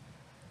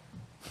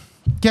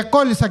 Και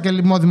κόλλησα και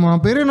λιμώδη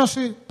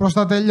μονοπυρήνωση προς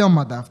τα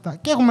τελειώματα αυτά.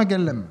 Και έχουμε και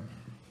λέμε.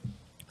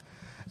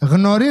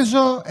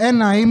 Γνωρίζω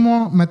ένα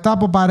ήμο μετά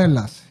από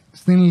παρέλαση.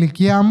 Στην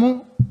ηλικία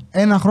μου,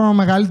 ένα χρόνο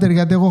μεγαλύτερη,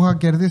 γιατί εγώ είχα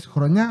κερδίσει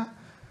χρονιά,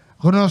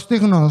 γνωστή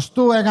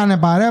γνωστού, έκανε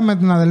παρέα με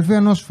την αδελφή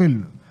ενός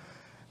φίλου.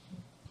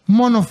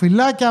 Μόνο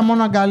φυλάκια,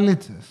 μόνο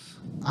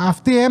αγκαλίτσες.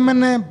 Αυτή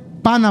έμενε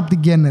πάνω από την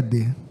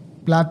Κέννεντι.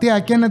 Πλατεία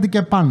Κέννεντι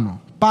και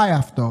πάνω. Πάει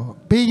αυτό.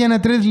 Πήγαινε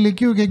τρίτη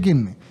λυκείου και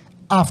εκείνη.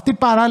 Αυτή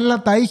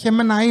παράλληλα τα είχε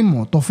με ένα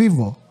ήμο, το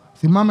Φίβο.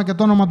 Θυμάμαι και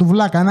το όνομα του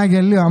Βλάκα, ένα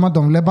γελίο, άμα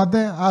τον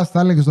βλέπατε, ας τα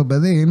έλεγε στο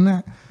παιδί,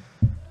 είναι.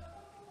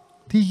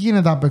 Τι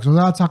γίνεται απ' έξω,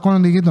 δεν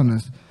τσακώνονται οι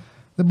γείτονες.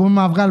 Δεν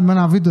μπορούμε να βγάλουμε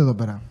ένα βίντεο εδώ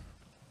πέρα.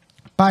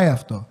 Πάει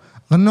αυτό.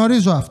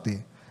 Γνωρίζω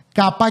αυτή.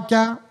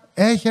 Καπάκια,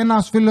 έχει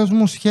ένας φίλος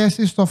μου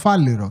σχέση στο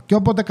Φάληρο. Και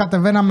όποτε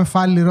κατεβαίναμε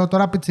Φάληρο,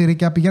 τώρα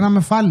πιτσιρίκια, πηγαίναμε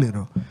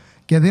Φάληρο.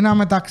 Και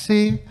δίναμε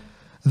ταξί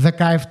 17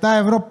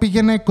 ευρώ,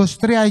 πήγαινε 23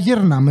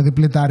 γύρνα με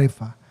διπλή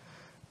ταρίφα.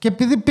 Και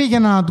επειδή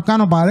πήγαινα να του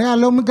κάνω παρέα,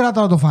 λέω μην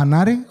κρατάω το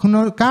φανάρι,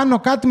 κάνω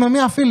κάτι με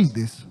μία φίλη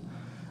της.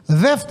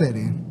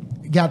 Δεύτερη.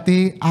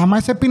 Γιατί άμα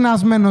είσαι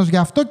πεινασμένος, γι'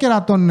 αυτό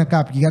κερατώνουν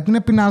κάποιοι. Γιατί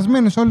είναι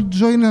πεινασμένοι, όλη τη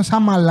ζωή είναι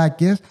σαν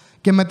μαλάκες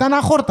και μετά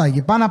ένα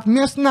χόρταγι πάνω από τη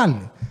μία στην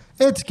άλλη.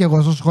 Έτσι κι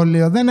εγώ στο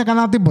σχολείο δεν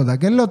έκανα τίποτα.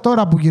 Και λέω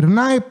τώρα που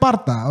γυρνάει,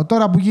 πάρτα.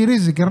 Τώρα που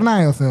γυρίζει,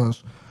 κερνάει ο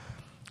Θεός.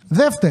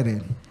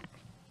 Δεύτερη.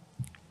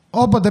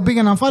 Όποτε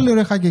πήγαινα Φάληρο,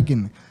 είχα και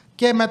εκείνη.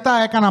 Και μετά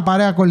έκανα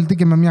παρέα κολλητή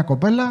και με μια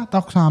κοπέλα. Τα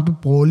έχω ξαναπεί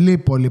πολύ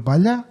πολύ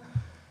παλιά.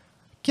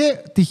 Και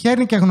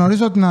τυχαίνει και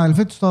γνωρίζω την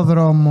αδελφή της στο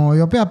δρόμο,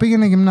 η οποία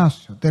πήγαινε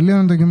γυμνάσιο.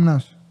 Τελείωνε το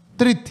γυμνάσιο.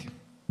 Τρίτη.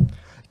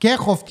 Και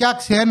έχω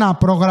φτιάξει ένα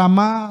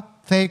πρόγραμμα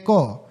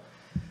θεϊκό.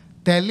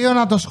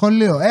 Τελείωνα το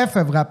σχολείο.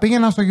 Έφευγα,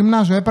 πήγαινα στο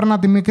γυμνάσιο, έπαιρνα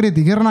τη μικρή,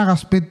 τη γύρναγα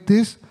σπίτι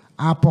της.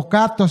 Από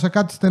κάτω σε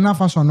κάτι στενά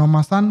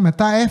φασωνόμασταν.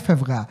 Μετά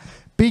έφευγα.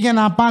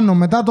 Πήγαινα πάνω,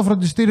 μετά το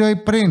φροντιστήριο ή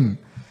πριν.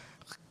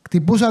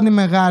 Χτυπούσα τη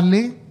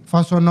μεγάλη,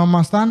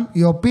 φασωνόμασταν,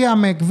 η οποία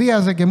με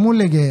εκβίαζε και μου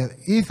έλεγε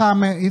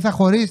ή θα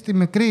χωρίσει τη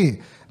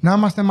μικρή, να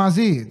είμαστε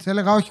μαζί. Της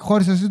έλεγα όχι,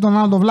 χώρισε εσύ τον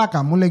άλλο τον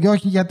βλάκα. Μου έλεγε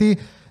όχι, γιατί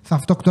θα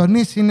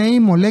αυτοκτονήσει, είναι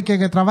ήμο, λέει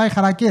και τραβάει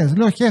χαρακές.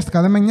 Λέω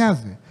χέστηκα, δεν με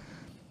νοιάζει.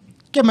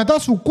 Και μετά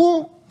σου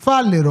κου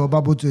Φάληρο ο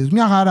παπουτσής,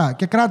 μια χαρά.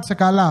 Και κράτησε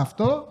καλά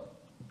αυτό.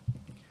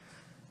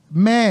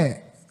 Με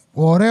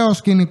ωραίο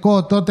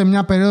σκηνικό τότε,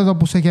 μια περίοδο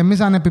που σε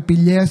γεμίζανε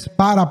πιπηλιές,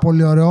 πάρα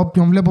πολύ ωραίο.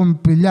 Όποιον βλέπω με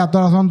πιπηλιά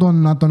τώρα θέλω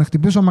να τον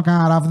χτυπήσω με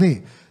κανένα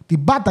ραβδί.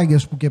 Την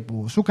πάταγες που και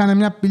που. Σου έκανε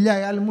μια πιπηλιά,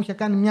 η άλλη μου είχε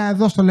κάνει μια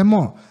εδώ στο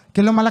λαιμό.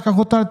 Και λέω μαλάκα,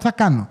 εγώ τώρα τι θα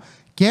κάνω.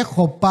 Και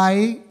έχω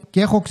πάει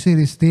και έχω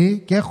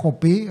ξυριστεί και έχω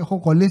πει, έχω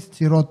κολλήσει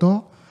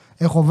τσιρότο.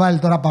 Έχω βάλει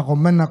τώρα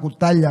παγωμένα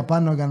κουτάλια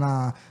πάνω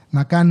για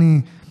να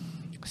κάνει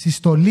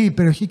συστολή η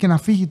περιοχή και να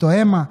φύγει το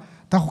αίμα.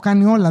 Τα έχω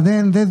κάνει όλα,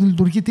 δεν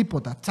λειτουργεί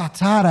τίποτα.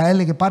 Τσατσάρα,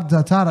 έλεγε πάρει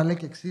τσατσάρα, λέει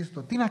και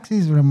ξύστο. Τι να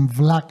ξύσεις βρε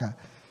βλάκα.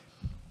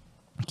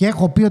 Και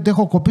έχω πει ότι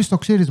έχω κοπεί στο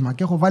ξύρισμα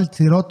και έχω βάλει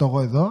τσιρότο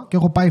εγώ εδώ και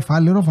έχω πάει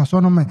Φάληρο,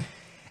 φασώνομαι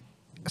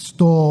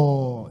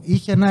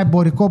είχε ένα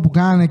εμπορικό που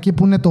κάνανε εκεί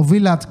που είναι το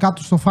village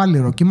κάτω στο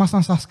Φάληρο και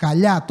ήμασταν στα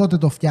σκαλιά, τότε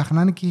το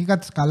φτιάχνανε και είχε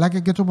κάτι σκαλάκια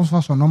και έτσι όπως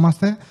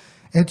φασωνόμαστε,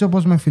 έτσι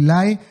όπως με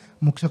φυλάει,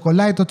 μου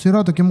ξεκολλάει το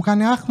τσιρότο και μου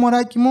κάνει αχ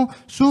μωράκι μου,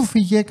 σου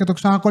φύγε και το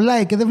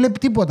ξανακολλάει και δεν βλέπει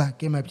τίποτα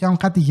και με πιάνουν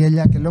κάτι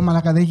γέλια και λέω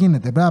μαλάκα δεν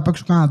γίνεται, πρέπει να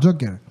παίξω κανένα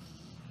τζόκερ.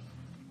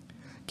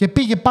 Και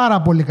πήγε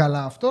πάρα πολύ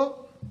καλά αυτό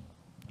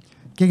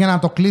Και για να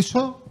το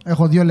κλείσω,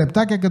 έχω 2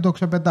 λεπτάκια και το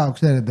ξεπετάω.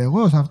 Ξέρετε,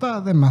 εγώ σε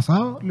αυτά δεν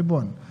μασάω.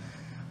 Λοιπόν,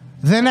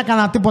 δεν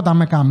έκανα τίποτα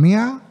με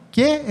καμία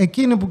και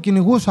εκείνη που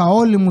κυνηγούσα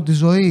όλη μου τη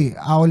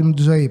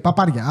ζωή,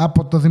 παπάρια,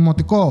 από το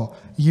δημοτικό,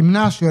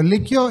 γυμνάσιο,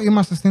 λύκειο,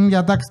 είμαστε στην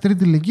ίδια τάξη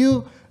τρίτη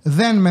λυκείου,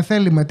 δεν με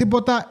θέλει με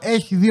τίποτα,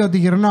 έχει δει ότι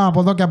γυρνάω από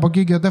εδώ και από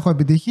εκεί και ότι έχω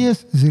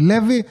επιτυχίες,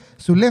 ζηλεύει,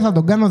 σου λέει θα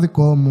τον κάνω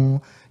δικό μου.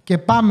 Και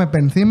πάμε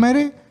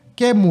πενθήμερη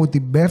και μου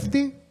την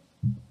πέφτει,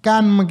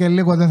 κάνουμε και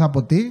λίγο δεν θα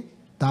πω τι,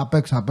 τα απ'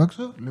 έξω,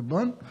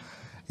 λοιπόν.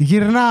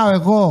 Γυρνάω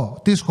εγώ,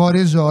 τις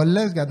χωρίζω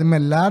όλες γιατί είμαι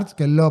large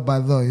και λέω πα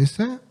εδώ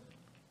είσαι.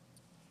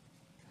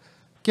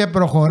 Και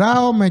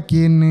προχωράω με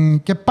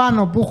εκείνη. Και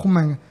πάνω που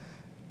έχουμε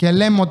και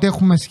λέμε ότι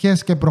έχουμε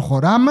σχέση και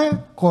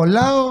προχωράμε,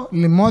 κολλάω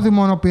λιμώδη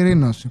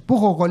μονοπυρήνωση. Που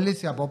έχω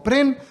κολλήσει από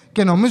πριν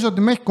και νομίζω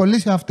ότι με έχει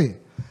κολλήσει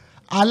αυτή.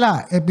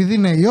 Αλλά επειδή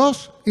είναι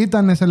ιός,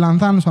 ήταν σε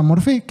λανθάνουσα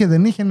μορφή και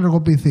δεν είχε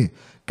ενεργοποιηθεί.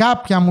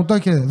 Κάποια μου το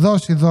είχε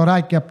δώσει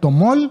δωράκι από το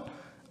μολ,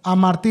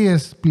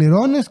 αμαρτίες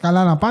πληρώνεις,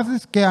 καλά να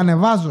πάθεις και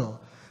ανεβάζω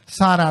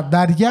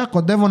 40,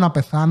 κοντεύω να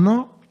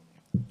πεθάνω.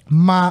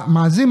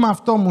 Μαζί με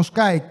αυτό μου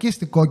σκάει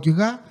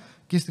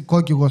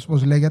κόκκιγος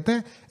πώς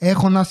λέγεται,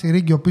 έχω ένα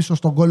σιρίγγιο πίσω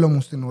στον κόλο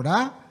μου στην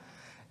ουρά,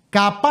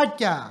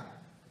 καπάκια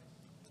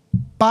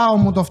πάω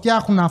μου το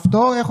φτιάχνουν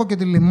αυτό, έχω και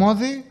τη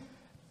λιμώδη,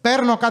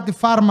 παίρνω κάτι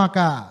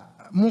φάρμακα,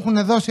 μου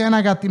έχουν δώσει ένα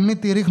για τη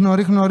μύτη,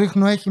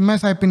 ρίχνω, έχει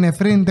μέσα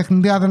επινεφρίνη,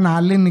 τεχνητή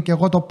αδρεναλίνη και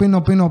εγώ το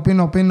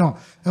πίνω,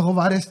 έχω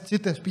βαρέσει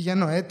τσίτες,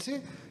 πηγαίνω έτσι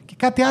και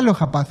κάτι άλλο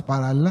είχα πάθει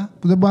παράλληλα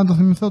που δεν μπορώ να το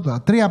θυμηθώ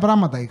τώρα, 3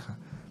 πράγματα είχα.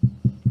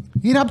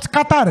 Είναι από τις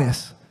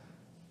κατάρες.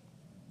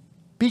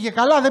 Πήγε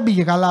καλά, δεν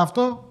πήγε καλά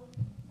αυτό.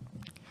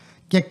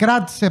 Και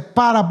κράτησε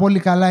πάρα πολύ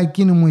καλά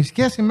εκείνη μου η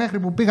σχέση μέχρι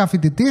που πήγα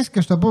φοιτητής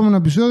και στο επόμενο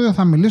επεισόδιο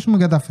θα μιλήσουμε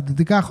για τα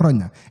φοιτητικά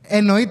χρόνια.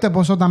 Εννοείται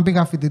πως όταν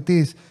πήγα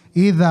φοιτητής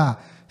είδα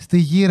στη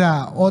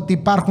γύρα ότι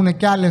υπάρχουν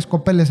και άλλες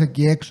κοπέλες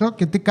εκεί έξω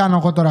και τι κάνω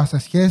εγώ τώρα σε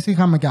σχέση,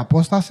 είχαμε και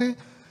απόσταση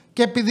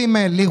και επειδή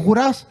είμαι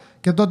λίγουρας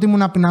και τότε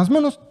ήμουν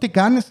πεινασμένος, τι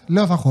κάνεις,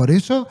 λέω θα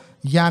χωρίσω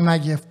για να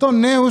γευτώ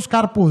νέους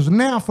καρπούς,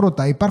 νέα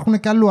φρούτα. Υπάρχουν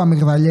και αλλού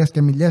αμυγδαλιές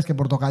και μιλιές και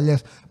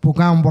πορτοκαλιές που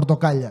κάνουν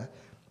πορτοκάλια.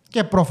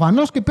 Και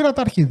προφανώς και πήρα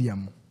τα αρχίδια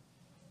μου.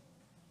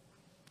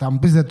 Θα μου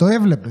πεις δεν το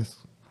έβλεπες.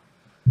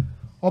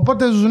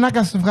 Οπότε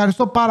Ζουζουνάκα, σας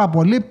ευχαριστώ πάρα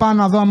πολύ. Πάω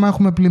να δω άμα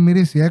έχουμε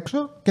πλημμυρίσει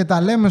έξω και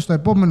τα λέμε στο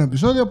επόμενο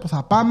επεισόδιο που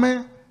θα πάμε.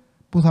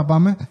 Πού θα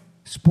πάμε?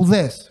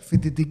 Σπουδές,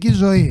 φοιτητική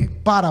ζωή.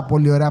 Πάρα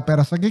πολύ ωραία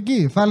πέρασα και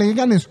εκεί. Θα έλεγε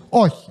κανείς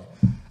όχι.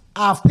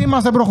 Αυτοί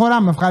είμαστε,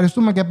 προχωράμε.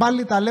 Ευχαριστούμε και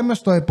πάλι. Τα λέμε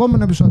στο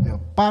επόμενο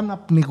επεισόδιο. Πάω να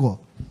πνιγώ.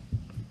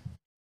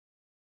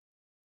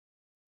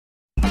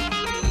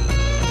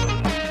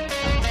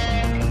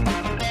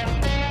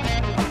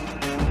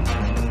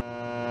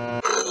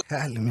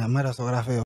 Άλλη μια μέρα στο γραφείο.